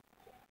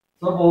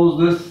 Suppose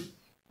this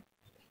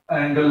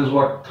angle is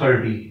what,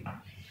 30.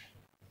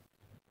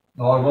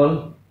 Normal.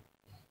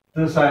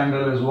 This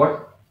angle is what,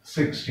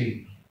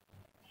 60.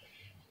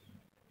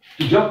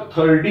 जब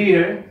 30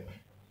 है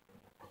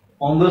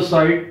on this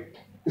side,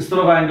 इस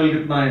तरफ angle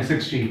कितना है,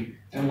 60,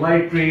 and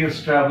light ray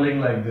is traveling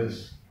like this.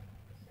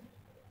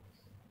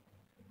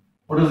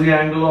 What is the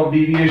angle of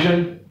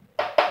deviation?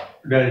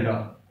 Delta.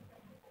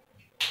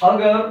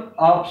 अगर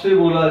आपसे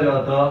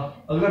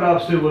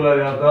बोला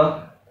जाता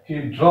कि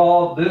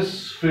draw this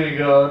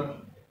figure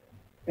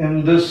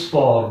in this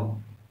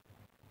form,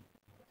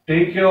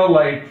 take your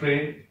light ray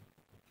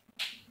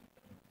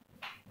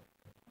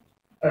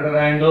at an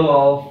angle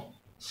of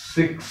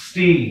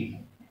 60,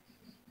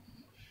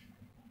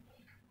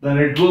 then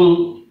it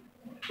will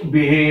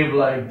behave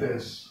like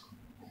this.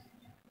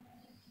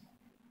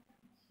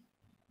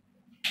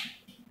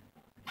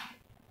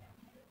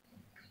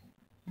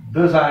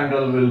 This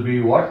angle will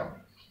be what,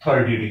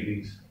 30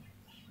 degrees.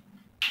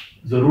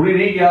 जरूरी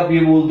नहीं कि आप ये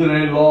बोलते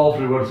रहे law of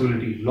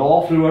reversibility. Law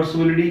of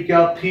reversibility क्या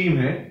theme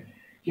है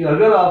कि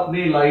अगर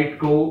आपने लाइट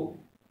को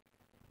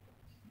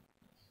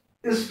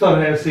इस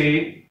तरह से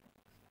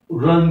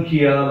रन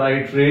किया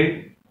लाइट रे,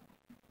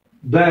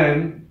 then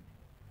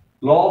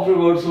law of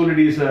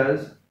reversibility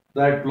says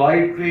that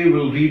light ray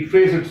will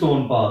retrace its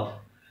own path.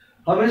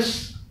 हम इस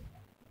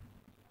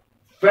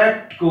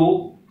फैक्ट को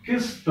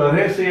किस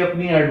तरह से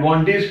अपनी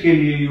एडवांटेज के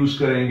लिए यूज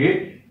करेंगे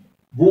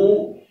वो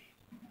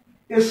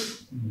इस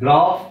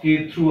ग्राफ के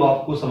थ्रू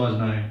आपको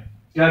समझना है.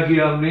 क्या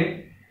किया हमने,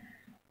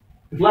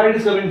 if light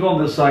is coming from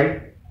this side,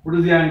 what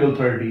is the angle,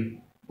 30.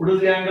 What is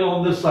the angle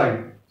on this side,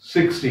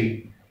 60.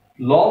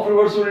 Law of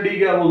reversibility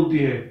क्या बोलती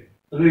है,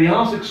 अगर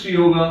यहां 60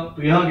 होगा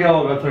तो यहां क्या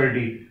होगा,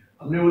 30.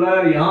 हमने बोला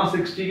यार यहां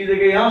 60 की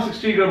जगह यहां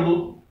 60 कर दो,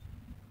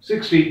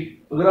 60.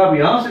 अगर आप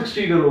यहां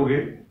 60 करोगे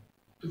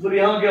तो फिर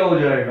यहां क्या हो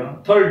जाएगा,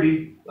 30.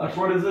 That's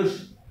what is this.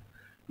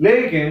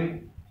 लेकिन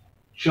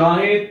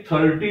चाहे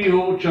 30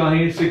 हो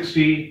चाहे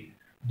 60,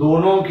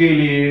 दोनों के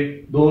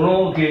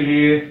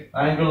लिए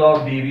एंगल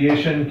ऑफ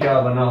डिविएशन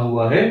क्या बना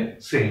हुआ है,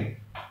 same,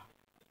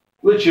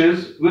 which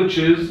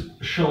is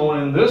shown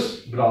in this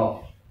graph.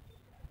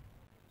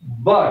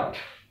 But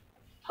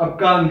अब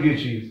काम की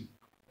चीज,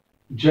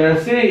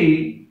 जैसे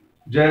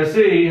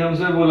ही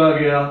हमसे बोला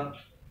गया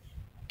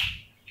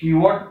कि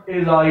what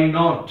is I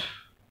naught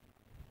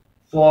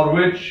for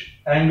which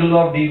angle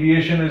of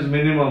deviation is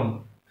minimum,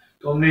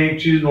 तो हमने एक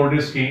चीज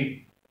नोटिस की,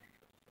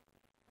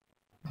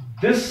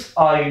 this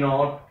I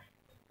naught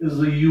is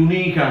the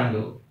unique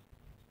angle.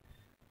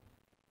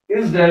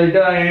 इस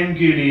डेल्टा m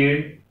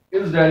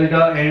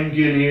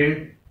के लिए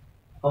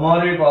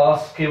हमारे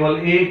पास केवल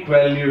एक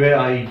वैल्यू है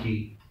I की,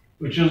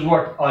 which is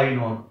what, I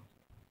naught.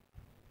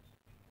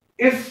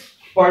 इस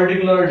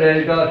पर्टिकुलर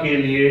डेल्टा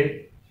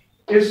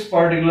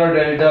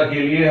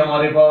के लिए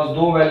हमारे पास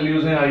दो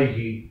वैल्यूज हैं I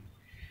की,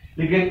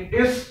 लेकिन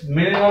इस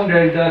मिनिमम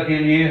डेल्टा के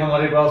लिए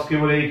हमारे पास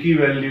केवल एक ही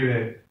वैल्यू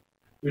है,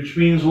 which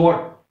means what,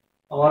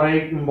 हमारा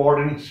एक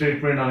इंपॉर्टेंट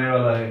स्टेटमेंट आने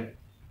वाला है.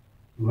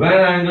 When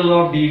angle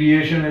of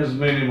deviation is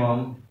minimum,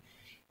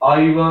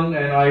 I1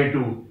 and I2,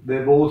 they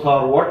both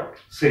are what,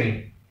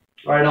 same.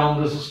 Write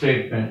down this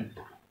statement.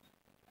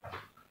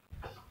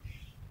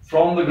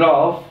 From the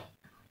graph,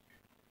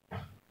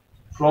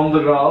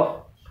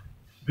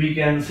 we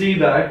can see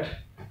that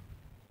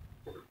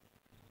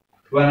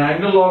when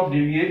angle of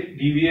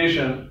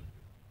deviation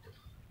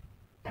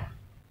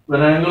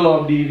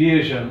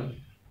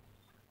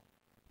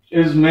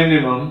is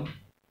minimum,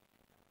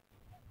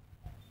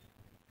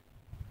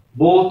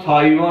 both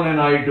I1 and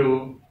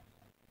I2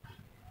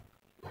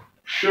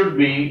 should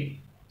be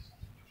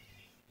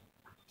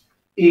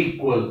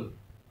equal.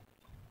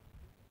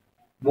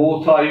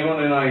 both I1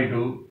 and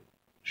I2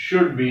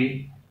 should be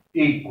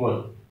equal.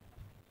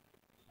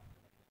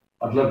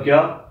 मतलब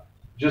क्या,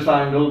 जिस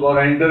angle पर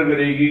enter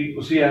करेगी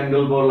उसी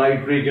angle पर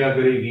light रे क्या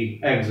करेगी,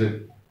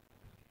 एग्जिट।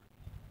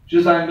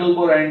 जिस एंगल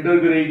पर एंटर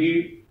करेगी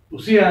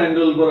उसी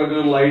एंगल पर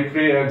अगर लाइट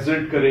रे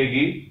एग्जिट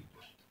करेगी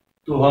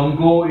तो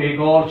हमको एक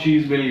और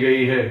चीज मिल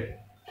गई है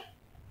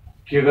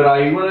कि अगर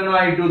I1 and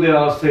I2 they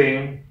are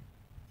same,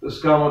 तो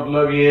इसका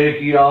मतलब ये है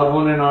कि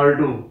R1 एंड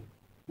R2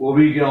 वो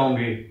भी क्या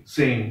होंगे,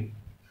 same.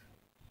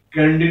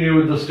 Continue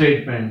with the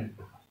statement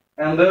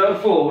and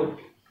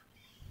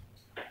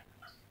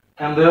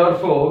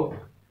therefore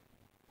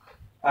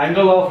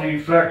angle of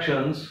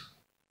refractions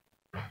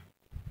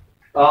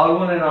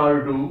R1 and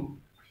R2,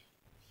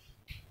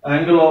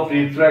 angle of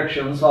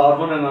refractions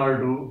R1 and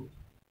R2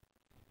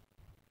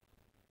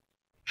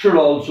 should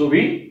also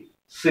be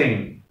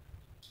same.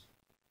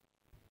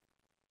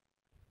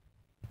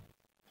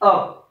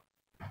 Up,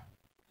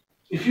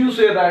 if you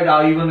say that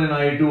I1 and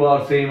I2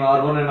 are same,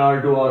 R1 and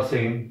R2 are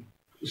same,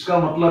 इसका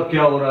मतलब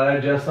क्या हो रहा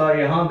है, जैसा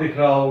यहां दिख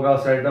रहा होगा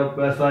सेटअप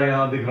वैसा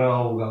यहां दिख रहा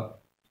होगा,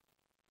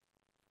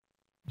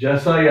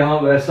 जैसा यहां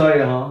वैसा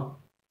यहां।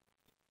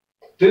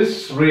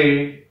 This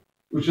ray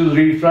which is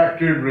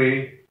refracted ray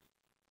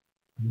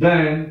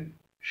then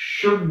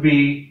should be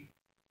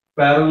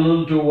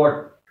parallel to what,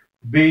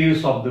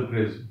 base of the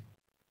prism।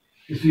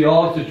 किसी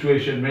और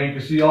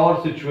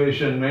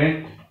सिचुएशन में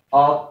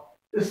आप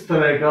इस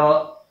तरह का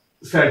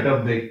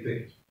सेटअप देखते,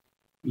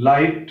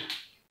 लाइट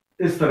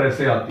इस तरह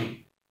से आती,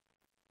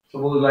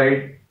 suppose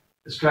light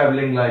is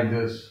traveling like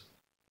this,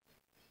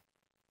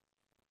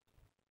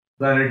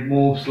 then it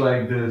moves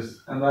like this,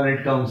 and then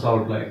it comes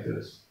out like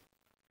this.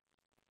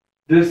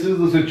 This is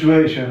the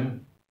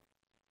situation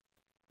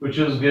which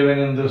is given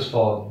in this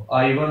form,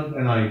 I1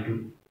 and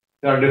I2,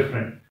 they are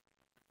different।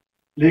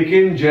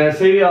 लेकिन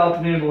जैसे ही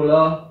आपने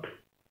बोला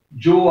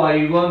जो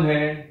I1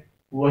 है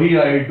वही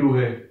I2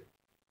 है,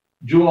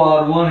 जो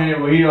R1 है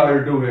वही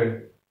R2 है,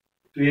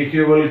 तो ये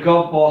केवल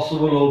कब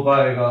पॉसिबल हो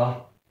पाएगा,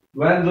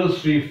 when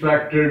this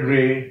refracted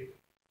ray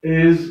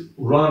is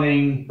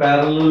running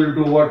parallel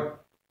to what,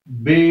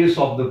 base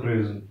of the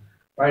prism।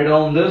 Write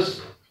down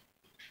this,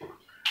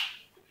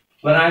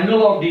 when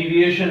angle of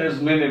deviation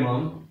is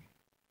minimum,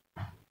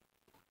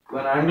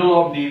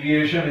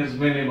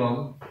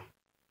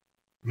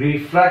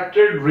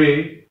 refracted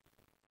ray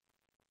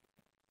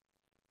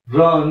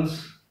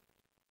runs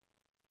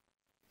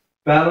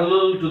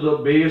parallel to the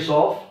base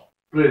of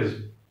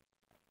prism।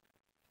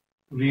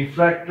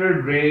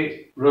 Refracted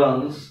ray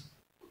runs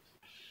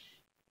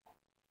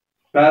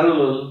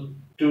parallel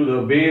to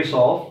the base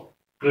of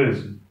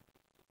prism।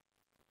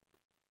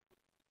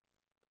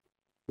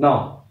 Now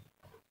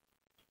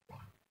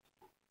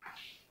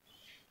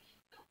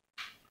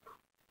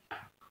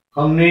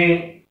हमने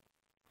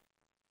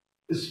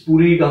इस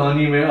पूरी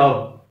कहानी में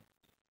अब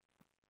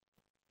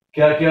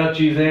क्या क्या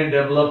चीजें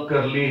develop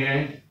कर ली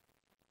हैं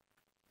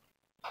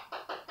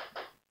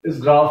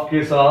इस ग्राफ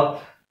के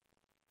साथ।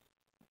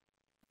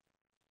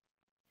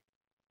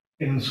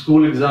 In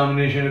school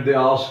examination, if they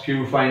ask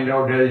you find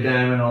out delta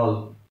m and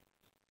all,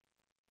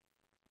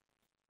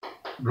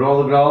 draw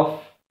the graph,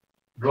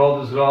 draw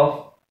this graph,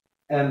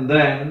 and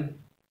then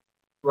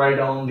write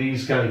down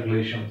these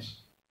calculations।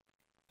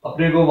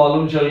 अपने को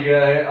मालूम चल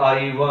गया है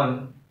I1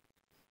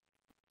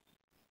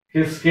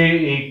 किसके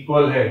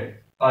इक्वल है,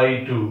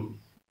 I2।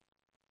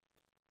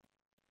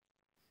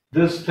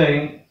 This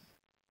thing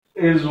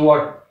is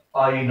what,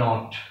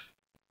 I0।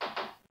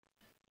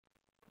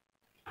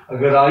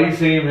 अगर I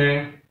same है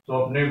तो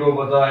अपने को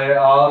पता है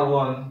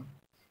R1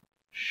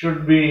 should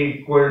be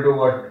equal to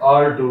what,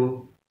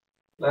 R2।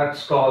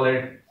 Let's call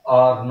it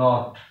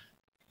R0,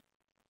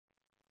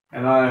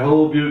 and I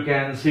hope you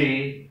can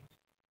see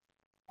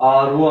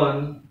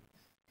R1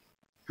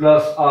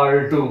 plus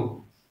R2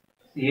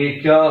 ये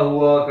क्या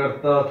हुआ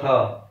करता था,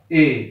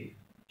 A,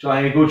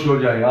 चाहे कुछ हो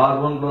जाए,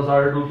 R1 plus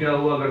R2 क्या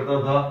हुआ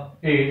करता था,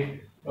 A।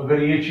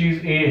 अगर ये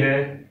चीज A है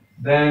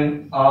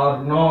then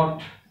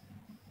R0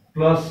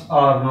 plus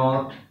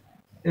R0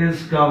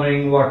 is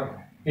coming what,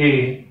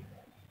 A।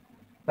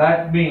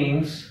 that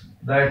means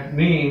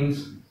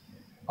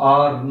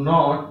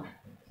R0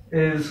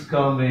 is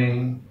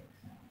coming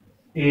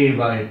A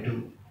by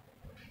 2।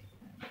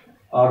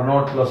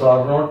 R0 plus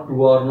R0,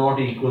 2R0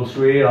 equals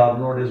to A,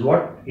 R0 is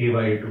what, A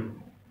by 2।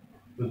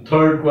 The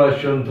third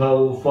question था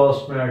वो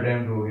first में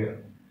attempt हो गया,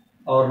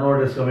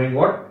 R0 is coming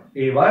what,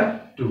 A by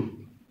 2।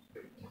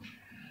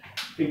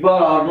 एक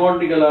बार R0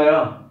 निकल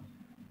आया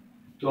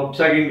तो अब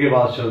सेकंड के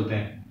पास चलते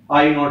हैं,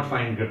 I0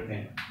 फाइंड करते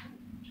हैं।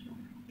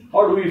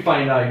 How do we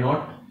find I0?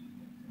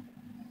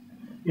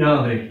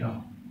 यहां देखना,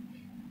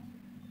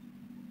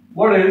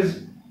 what is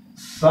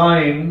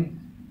sin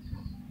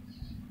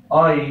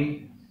I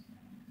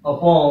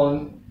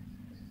upon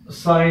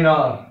sin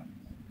R?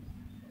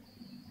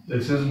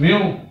 This is mu।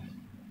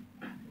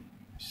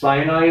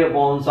 sin I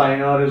upon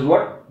sin R is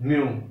what,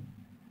 mu।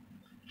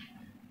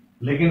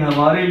 लेकिन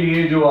हमारे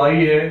लिए जो I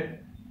है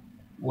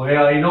वो है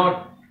I0,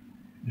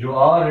 जो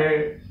R है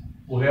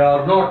वो है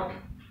R0।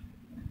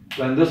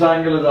 When this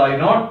angle is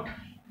I0,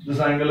 This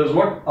angle is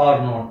what?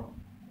 R naught.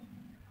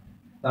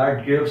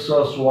 That gives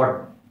us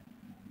what?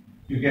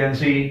 You can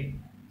see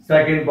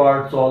second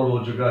part solve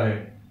हो चुका है.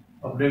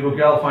 अपने को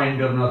क्या फाइंड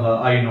करना था?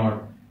 I naught.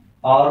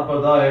 R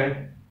पता है,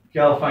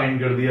 क्या फाइंड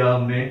कर दिया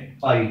हमने?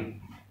 I.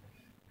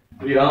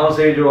 तो यहां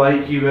से जो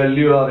I की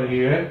वैल्यू आ रही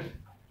है,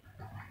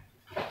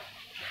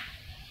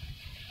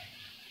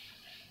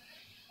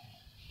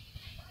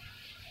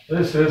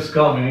 this is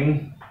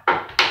coming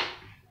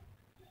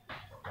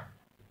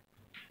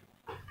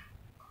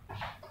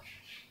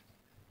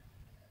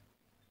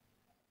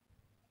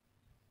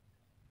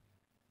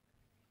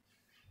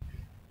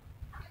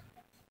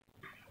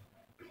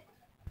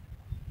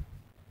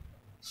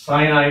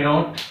sin I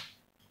naught.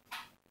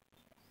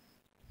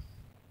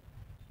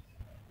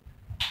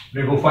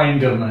 मेरे को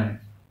फाइंड करना है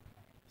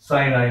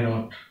sin I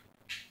naught.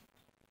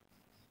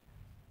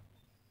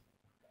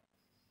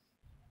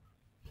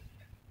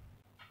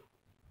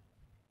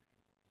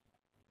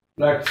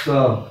 Let's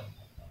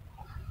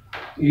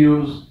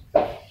use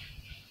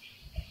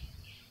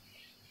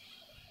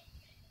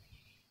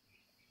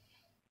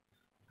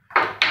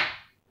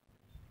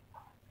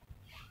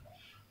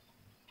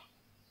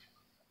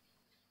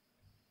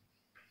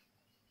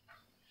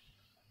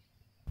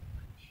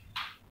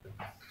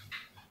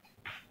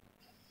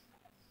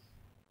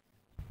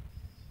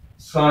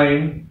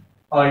sin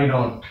I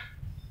naught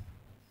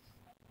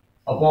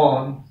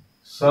upon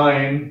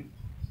sin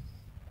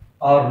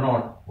R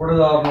naught. What is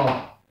R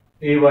naught?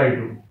 A by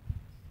 2.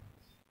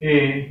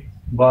 A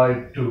by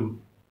 2,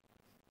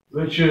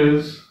 which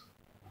is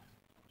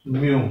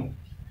mu.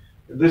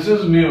 If this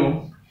is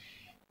mu,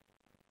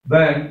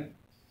 then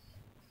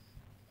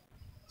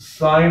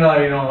sin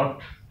I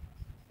naught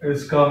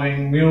is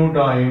coming mu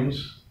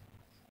times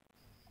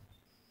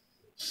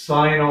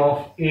sin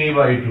of A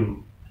by 2.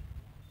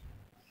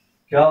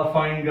 क्या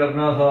find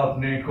करना था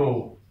अपने को?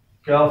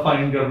 क्या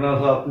find करना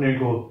था अपने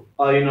को?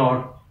 I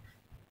naught.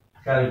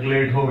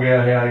 कैलकुलेट हो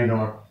गया है I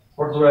naught.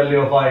 What's the value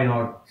of I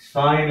naught?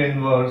 Sin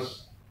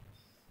inverse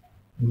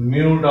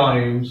mu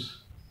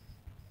times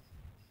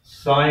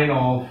sin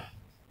of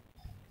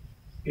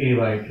A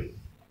by 2.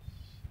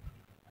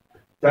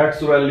 That's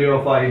the value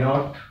of I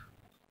naught.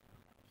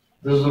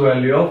 This is the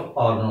value of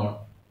R naught.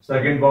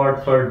 Second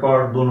part, third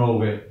part दोनों हो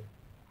गए.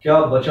 क्या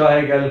बचा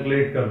है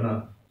calculate करना?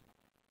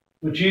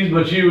 तो चीज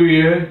बची हुई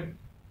है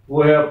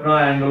वो है अपना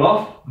angle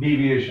of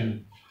deviation.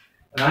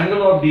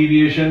 Angle of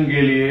deviation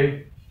के लिए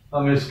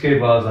हम इसके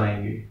पास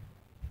आएंगे.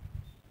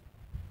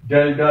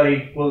 Delta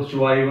equals to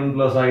I1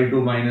 plus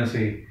I2 minus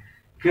ए.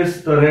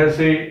 किस तरह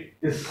से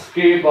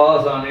इसके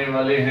पास आने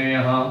वाले हैं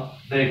यहां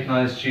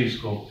देखना इस चीज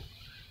को.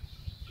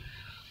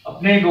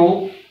 अपने को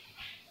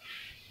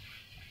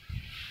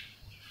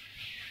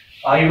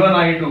I1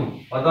 I2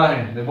 पता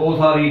है, they both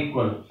are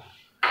equal.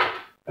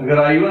 अगर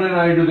I1 and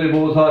I2 they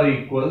both are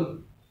equal,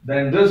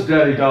 then this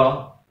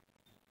delta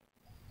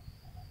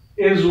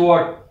is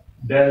what?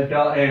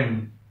 Delta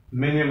M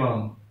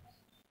minimum.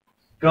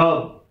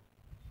 Curve.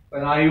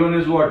 When I1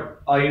 is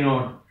what? I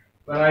naught.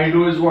 When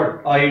I2 is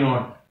what? I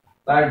naught.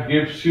 That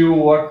gives you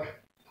what?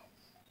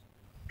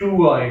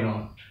 2 I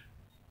naught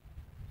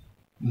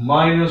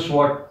minus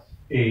what?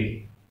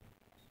 A.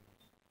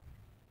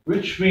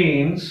 Which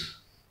means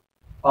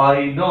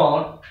I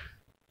naught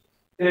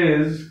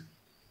is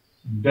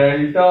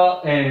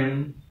delta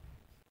M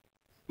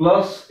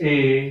plus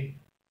A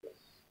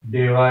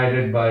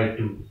divided by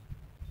 2.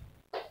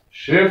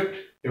 Shift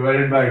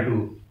divided by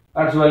 2.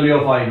 That's the value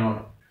of I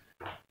naught.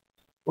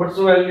 What's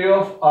the value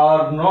of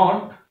R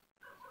naught?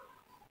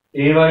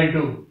 A by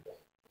 2.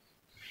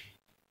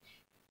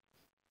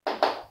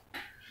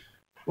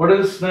 What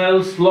is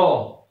Snell's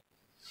law?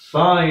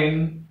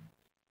 Sin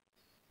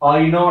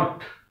I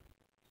naught.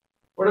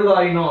 What is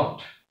I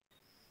naught?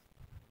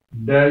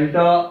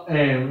 Delta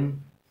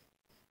M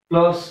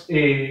plus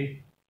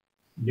A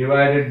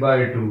divided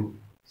by 2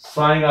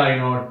 sin I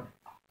naught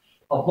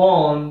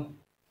upon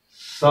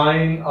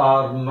sin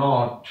R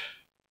naught.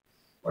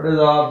 What is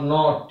R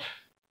naught?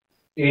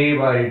 A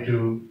by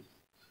 2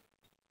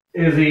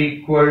 is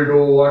equal to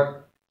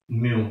what?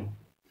 Mu.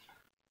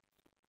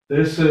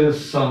 This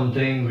is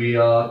something we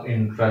are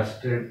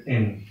interested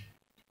in.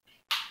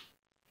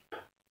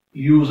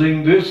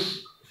 Using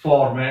this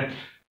format,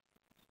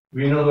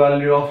 we know the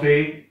value of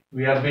A.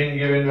 We have been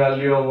given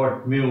value of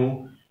what?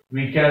 Mu.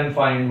 We can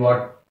find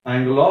what?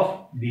 Angle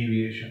of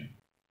deviation.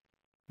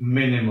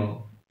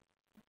 Minimum.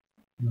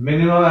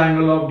 Minimum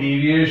angle of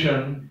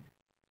deviation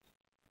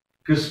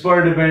किस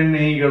पर depend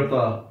नहीं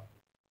करता?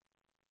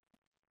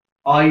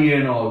 I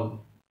and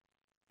all.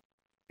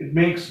 It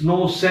makes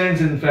no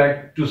sense in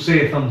fact to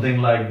say something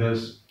like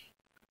this.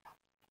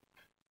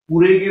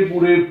 पूरे के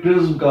पूरे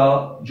prism का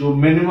जो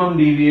minimum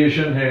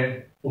deviation है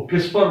वो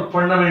किस पर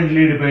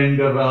फंडामेंटली डिपेंड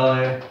कर रहा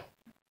है?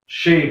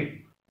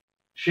 Shape.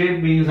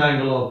 Shape means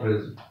angle of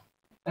prism.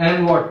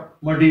 And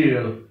what?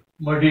 Material.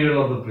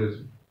 Material of the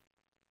prism.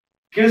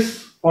 किस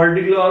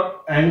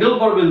पर्टिकुलर एंगल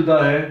पर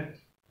मिलता है?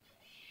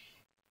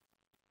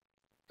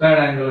 That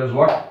angle is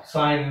what?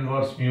 Sin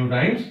inverse mu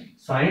times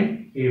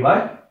sin A by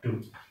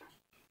 2.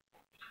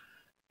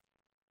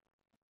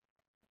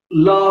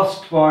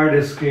 Last part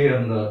इसके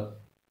अंदर,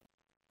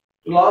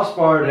 लास्ट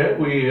पार्ट है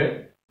वो ये है,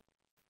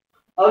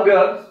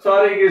 अगर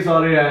सारे के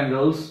सारे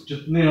एंगल्स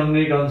जितने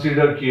हमने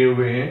कंसीडर किए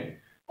हुए हैं,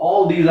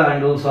 all these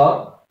angles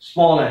are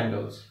small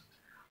angles.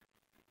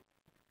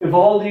 If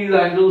all these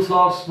angles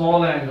are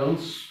small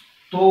angles,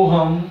 तो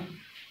हम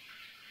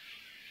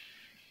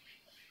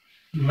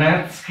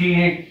मैथ्स की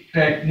एक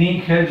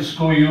टेक्निक है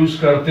जिसको यूज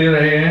करते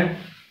रहे हैं,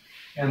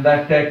 and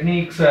that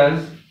technique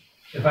says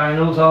if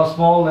angles are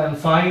small then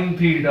sine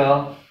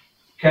theta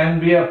can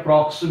be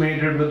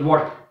approximated with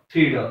what?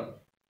 Theta.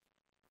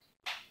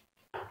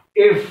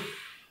 If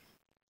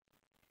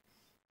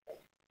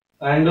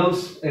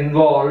angles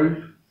involved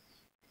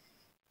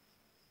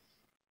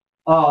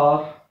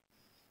are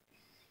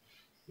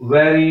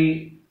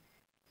very,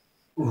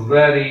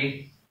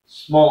 very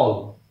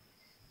small,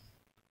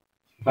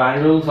 if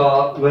angles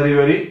are very,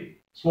 very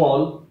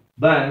small,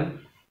 then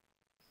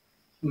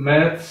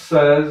math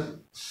says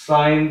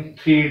sine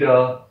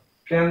theta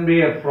can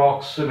be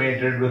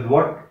approximated with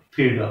what?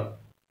 Theta.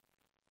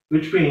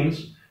 Which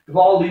means if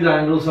all these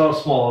angles are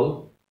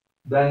small,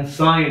 then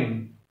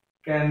sine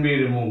can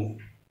be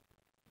removed.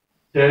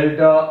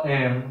 Delta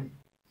m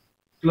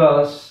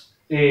plus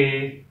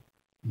a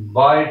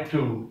by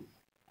 2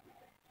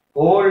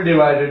 all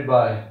divided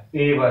by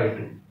a by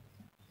 2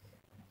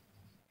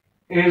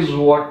 is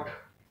what?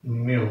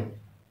 Mu.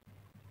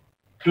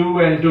 2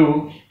 and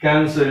 2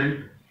 cancelled,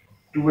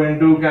 2 and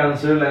 2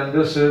 cancelled, and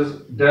this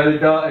is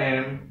delta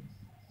m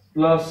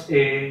plus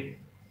a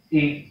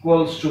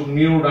equals to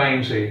mu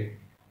times a.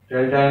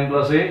 Delta m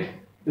plus a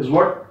is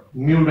what?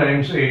 Mu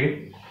times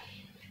a,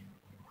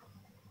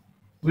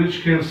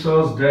 which gives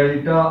us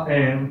delta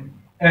m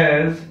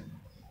as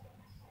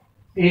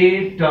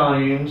a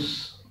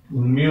times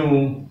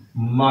mu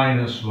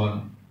minus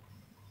 1.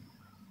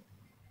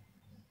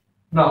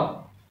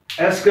 Now,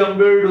 as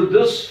compared to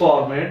this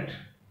format,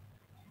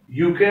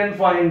 you can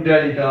find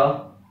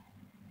delta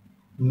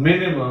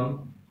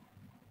minimum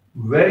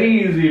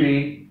very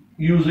easily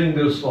using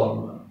this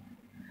formula.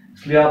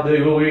 इसलिए आप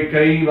देखोगे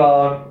कई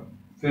बार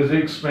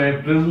physics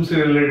में prism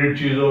से related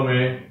चीजों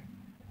में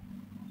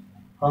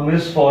हम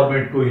इस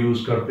फॉर्मेट को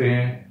यूज करते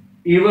हैं,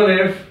 even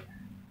if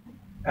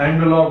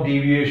angle of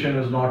deviation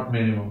is not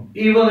minimum.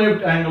 Even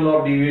if angle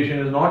of deviation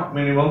is not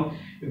minimum,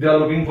 if they are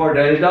looking for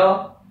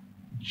delta,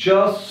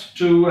 just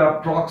to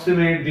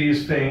approximate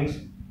these things,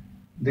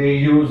 they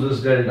use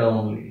this delta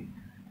only.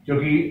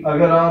 क्योंकि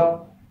अगर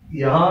आप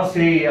यहां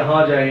से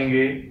यहां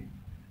जाएंगे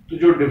तो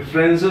जो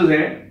differences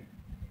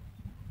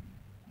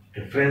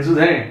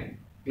हैं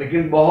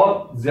लेकिन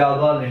बहुत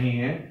ज्यादा नहीं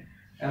है,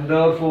 and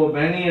therefore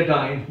many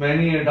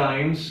a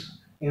times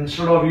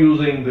instead of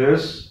using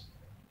this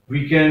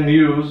we can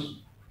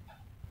use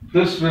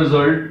this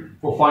result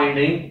for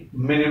finding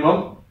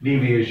minimum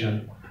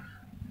deviation.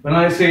 When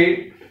I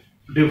say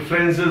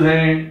differences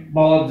हैं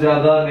बहुत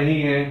ज़्यादा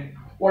नहीं है,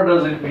 what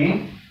does it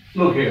mean?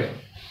 Look here.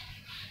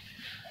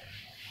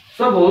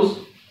 Suppose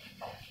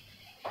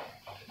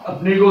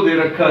अपने को दे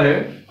रखा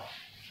है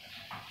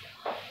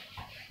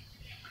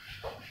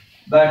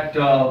that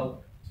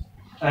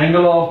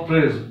angle of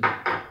prism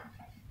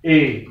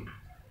A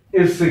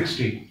is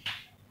 60.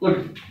 Look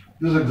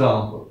this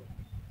example.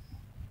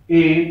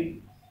 A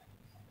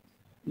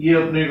ये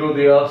अपने को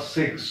दिया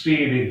 60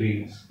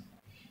 degrees,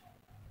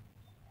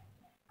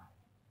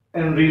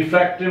 and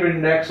refractive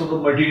index of the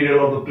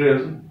material of the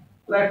prism,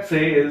 let's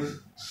say, is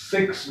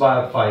 6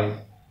 by 5.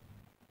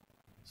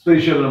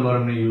 Special number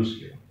हमने use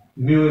किया.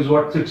 Mu is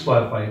what? 6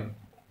 by 5.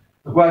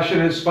 The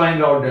question is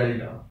find out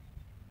delta.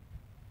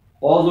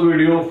 Pause the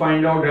video,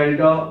 find out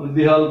delta with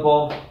the help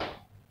of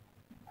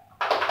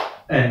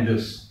and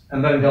this,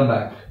 and then come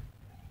back.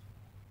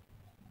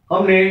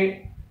 हमने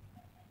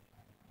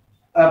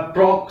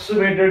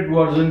approximated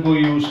version को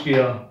use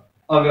किया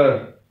अगर,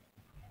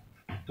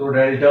 तो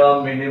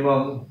delta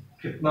minimum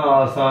कितना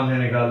आसान है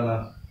निकालना,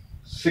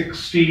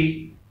 60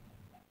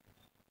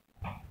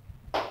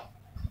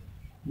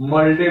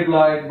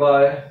 multiplied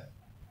by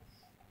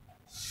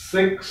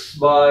 6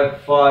 by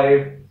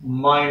 5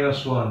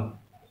 minus 1,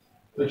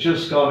 which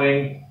is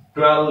coming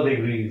 12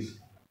 degrees.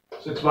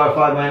 6 by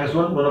 5 minus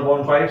 1, 1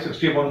 upon 5,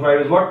 60 upon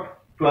 5 is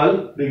what?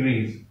 12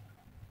 degrees.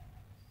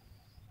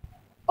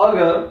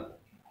 अगर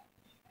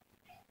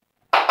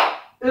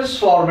इस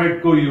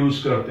फॉर्मेट को यूज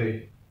करते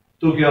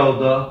तो क्या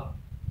होता?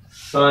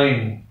 Sign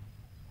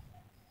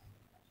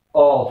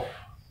of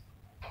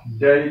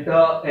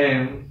delta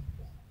m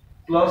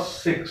plus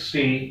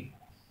 60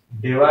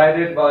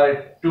 divided by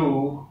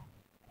 2.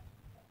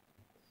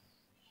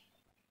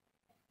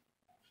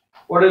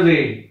 What is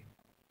a?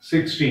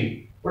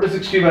 60. What is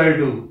 60 by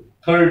 2?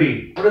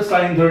 30. What is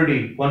sine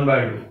 30? 1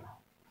 by 2.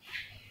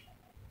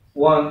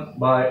 1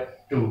 by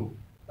 2.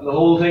 And the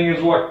whole thing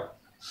is what?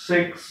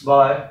 6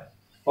 by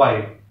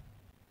 5,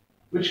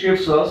 which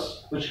gives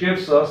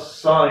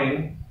us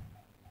sine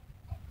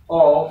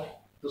of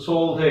this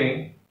whole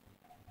thing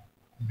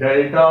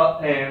delta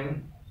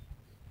m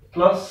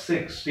plus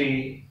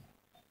 60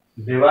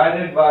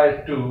 divided by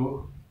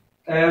 2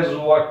 as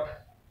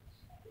what?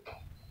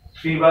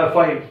 3 by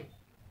 5.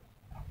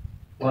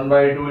 1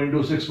 by 2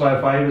 into 6 by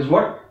 5 is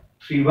what?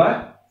 3 by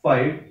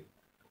 5.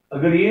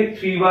 अगर ये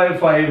 3 by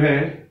 5 है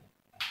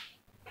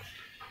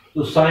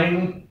तो sign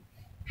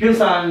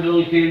किस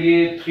angle के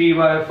लिए 3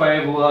 by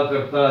 5 हुआ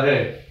करता है?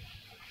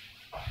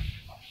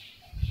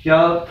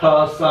 क्या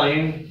था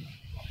साइन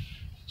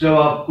जब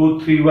आपको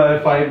 3 by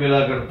 5 मिला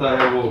करता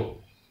है? वो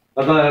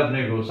पता है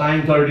अपने को,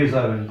 sign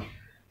 37.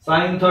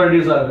 Sign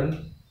 37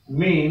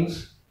 means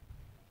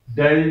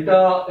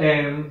delta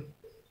m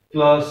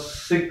plus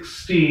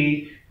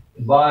 60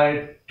 by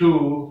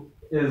 2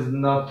 is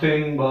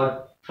nothing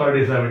but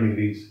 37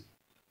 degrees.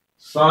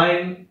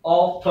 Sine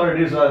of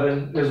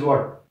 37 is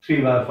what?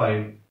 3 by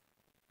 5.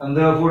 And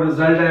therefore is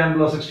delta m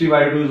plus 60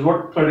 by 2 is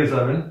what?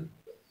 37.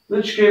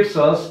 Which gives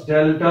us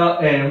delta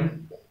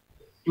m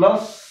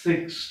plus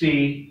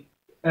 60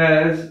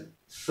 as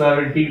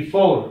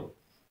 74.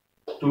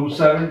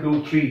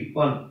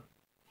 27231.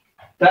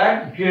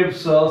 That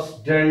gives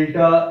us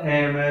delta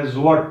m as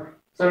what?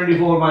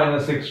 74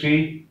 minus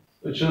 60,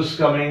 which is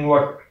coming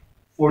what?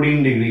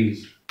 14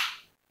 degrees.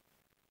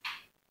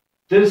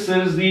 This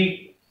is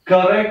the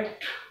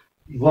correct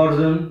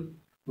version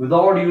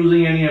without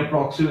using any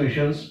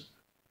approximations.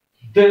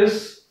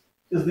 This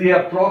is the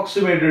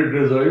approximated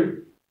result.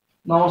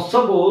 Now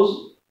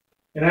suppose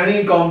in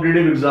any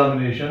competitive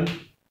examination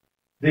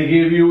they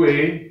give you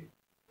a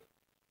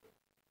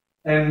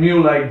and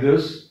mu like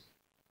this,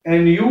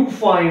 and you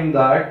find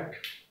that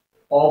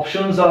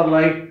options are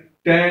like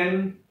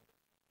 10,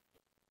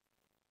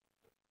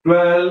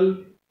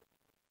 12,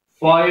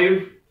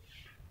 5,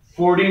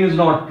 14 is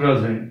not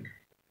present.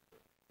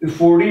 If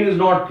 14 is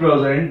not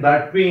present,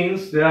 that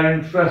means they are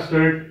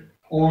interested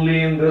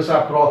only in this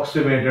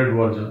approximated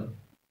version.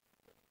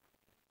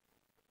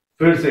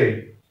 फिर से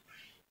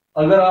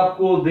अगर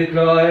आपको दिख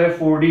रहा है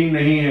 14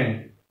 नहीं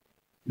है,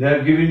 they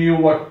have given you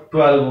what?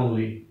 12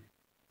 only.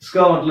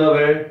 इसका मतलब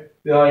है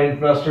they are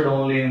interested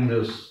only in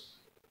this,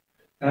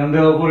 and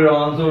therefore your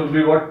answer will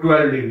be what?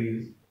 12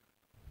 degrees.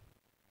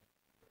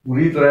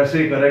 पूरी तरह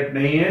से करेक्ट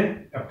नहीं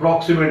है,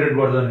 approximated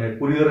version है.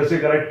 पूरी तरह से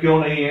करेक्ट क्यों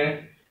नहीं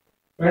है?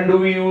 When do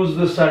we use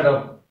this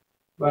setup?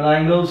 When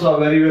angles are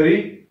very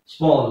very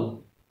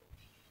small.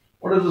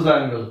 What is this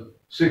angle?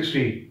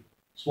 60.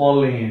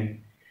 Small नहीं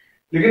है.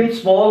 लेकिन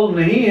small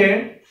नहीं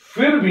है,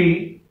 फिर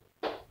भी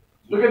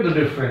look at the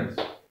difference.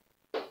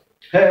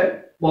 है,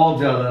 बहुत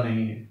ज्यादा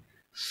नहीं है.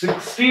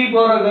 60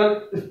 पर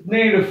अगर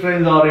इतने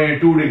डिफरेंस आ रहे हैं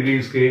 2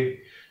 डिग्रीज के,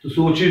 तो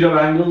सोचिए जब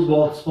एंगल्स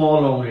बहुत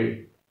स्मॉल होंगे,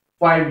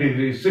 5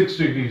 degree, 6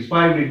 degree,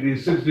 5 degree,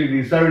 6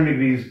 degree, 7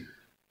 degrees,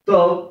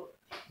 तब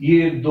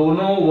ये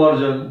दोनों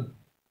version,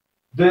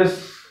 this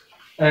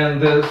and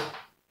this,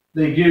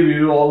 they give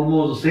you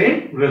almost the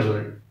same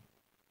result.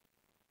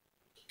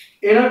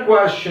 In a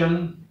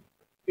question,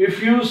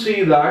 if you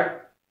see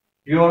that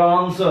your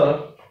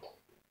answer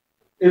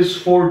is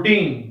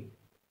 14,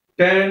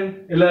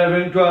 10,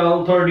 11,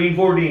 12, 13,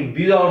 14,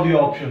 these are the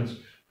options.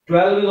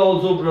 12 is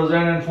also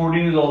present and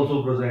 14 is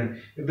also present.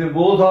 If they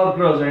both are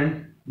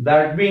present,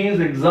 that means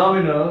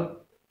examiner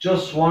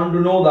just want to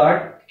know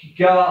that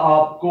क्या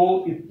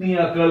आपको इतनी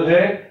अकल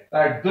है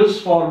that this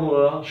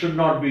formula should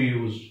not be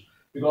used,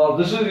 because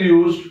this is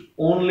used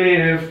only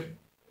if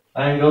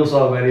angles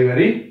are very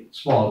very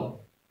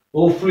small.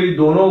 Hopefully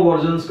दोनों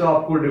versions का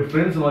आपको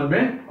difference समझ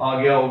में आ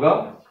गया होगा.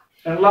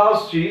 And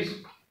last चीज,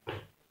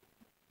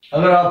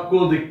 अगर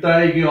आपको दिखता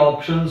है कि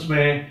ऑप्शंस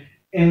में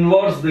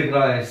इनवर्स दिख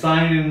रहा है,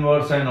 sine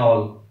inverse and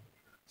all,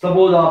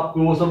 suppose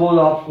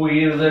आपको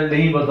ये रिजल्ट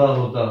नहीं पता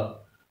होता,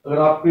 अगर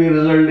आपको ये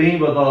रिजल्ट नहीं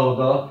पता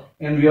होता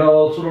and we are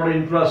also not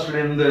interested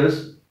in this,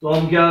 तो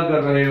हम क्या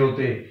कर रहे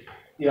होते?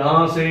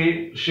 यहां से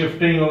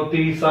शिफ्टिंग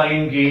होती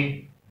साइन की,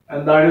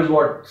 and that is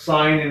what?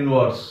 Sine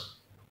inverse.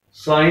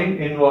 Sine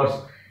inverse.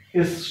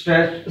 इस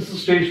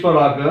स्टेज पर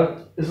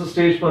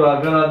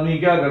आकर आदमी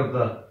क्या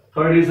करता?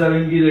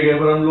 37 की जगह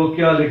पर हम लोग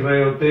क्या लिख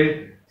रहे होते?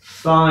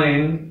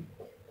 Sine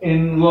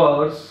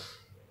inverse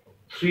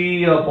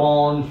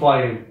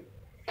 3/5.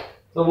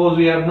 Suppose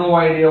we have no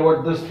idea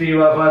what this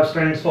 3/5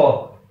 stands for.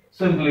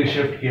 Simply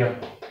shift किया.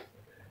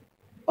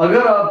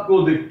 अगर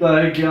आपको दिखता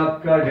है कि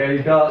आपका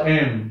delta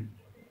m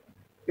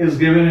is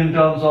given in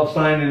terms of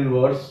sine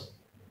inverse,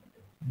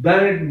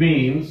 then it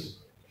means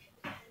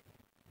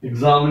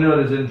examiner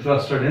is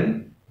interested in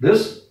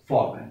this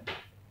format.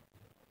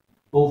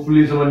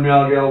 Hopefully समझ में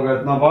आ गया होगा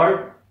इतना पार्ट.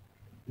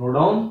 Note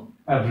down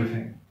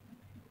everything.